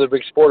time, another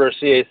big supporter of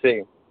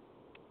CAC.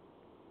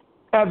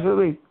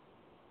 Absolutely.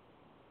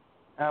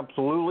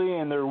 Absolutely,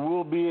 and there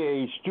will be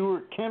a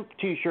Stuart Kemp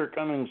T-shirt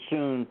coming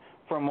soon,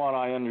 from what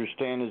I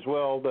understand as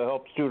well, to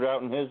help Stuart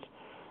out in his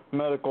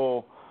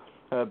medical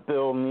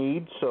bill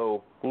needs.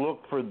 So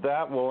look for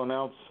that. We'll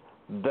announce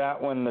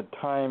that when the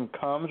time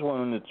comes,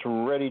 when it's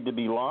ready to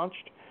be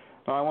launched.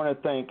 I want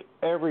to thank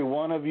every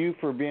one of you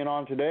for being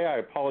on today. I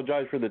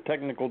apologize for the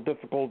technical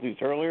difficulties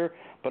earlier,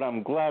 but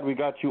I'm glad we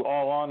got you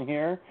all on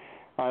here.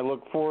 I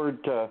look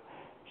forward to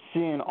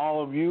seeing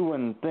all of you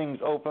when things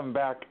open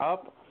back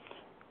up.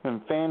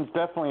 And fans,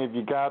 definitely, if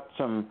you got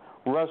some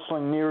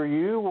wrestling near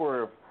you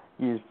or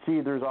you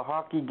see there's a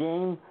hockey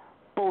game,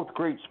 both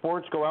great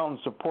sports, go out and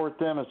support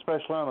them,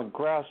 especially on a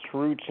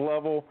grassroots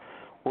level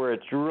where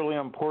it's really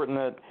important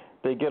that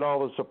they get all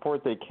the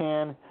support they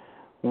can.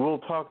 We'll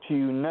talk to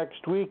you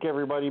next week.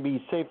 Everybody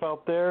be safe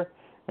out there,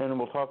 and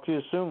we'll talk to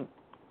you soon.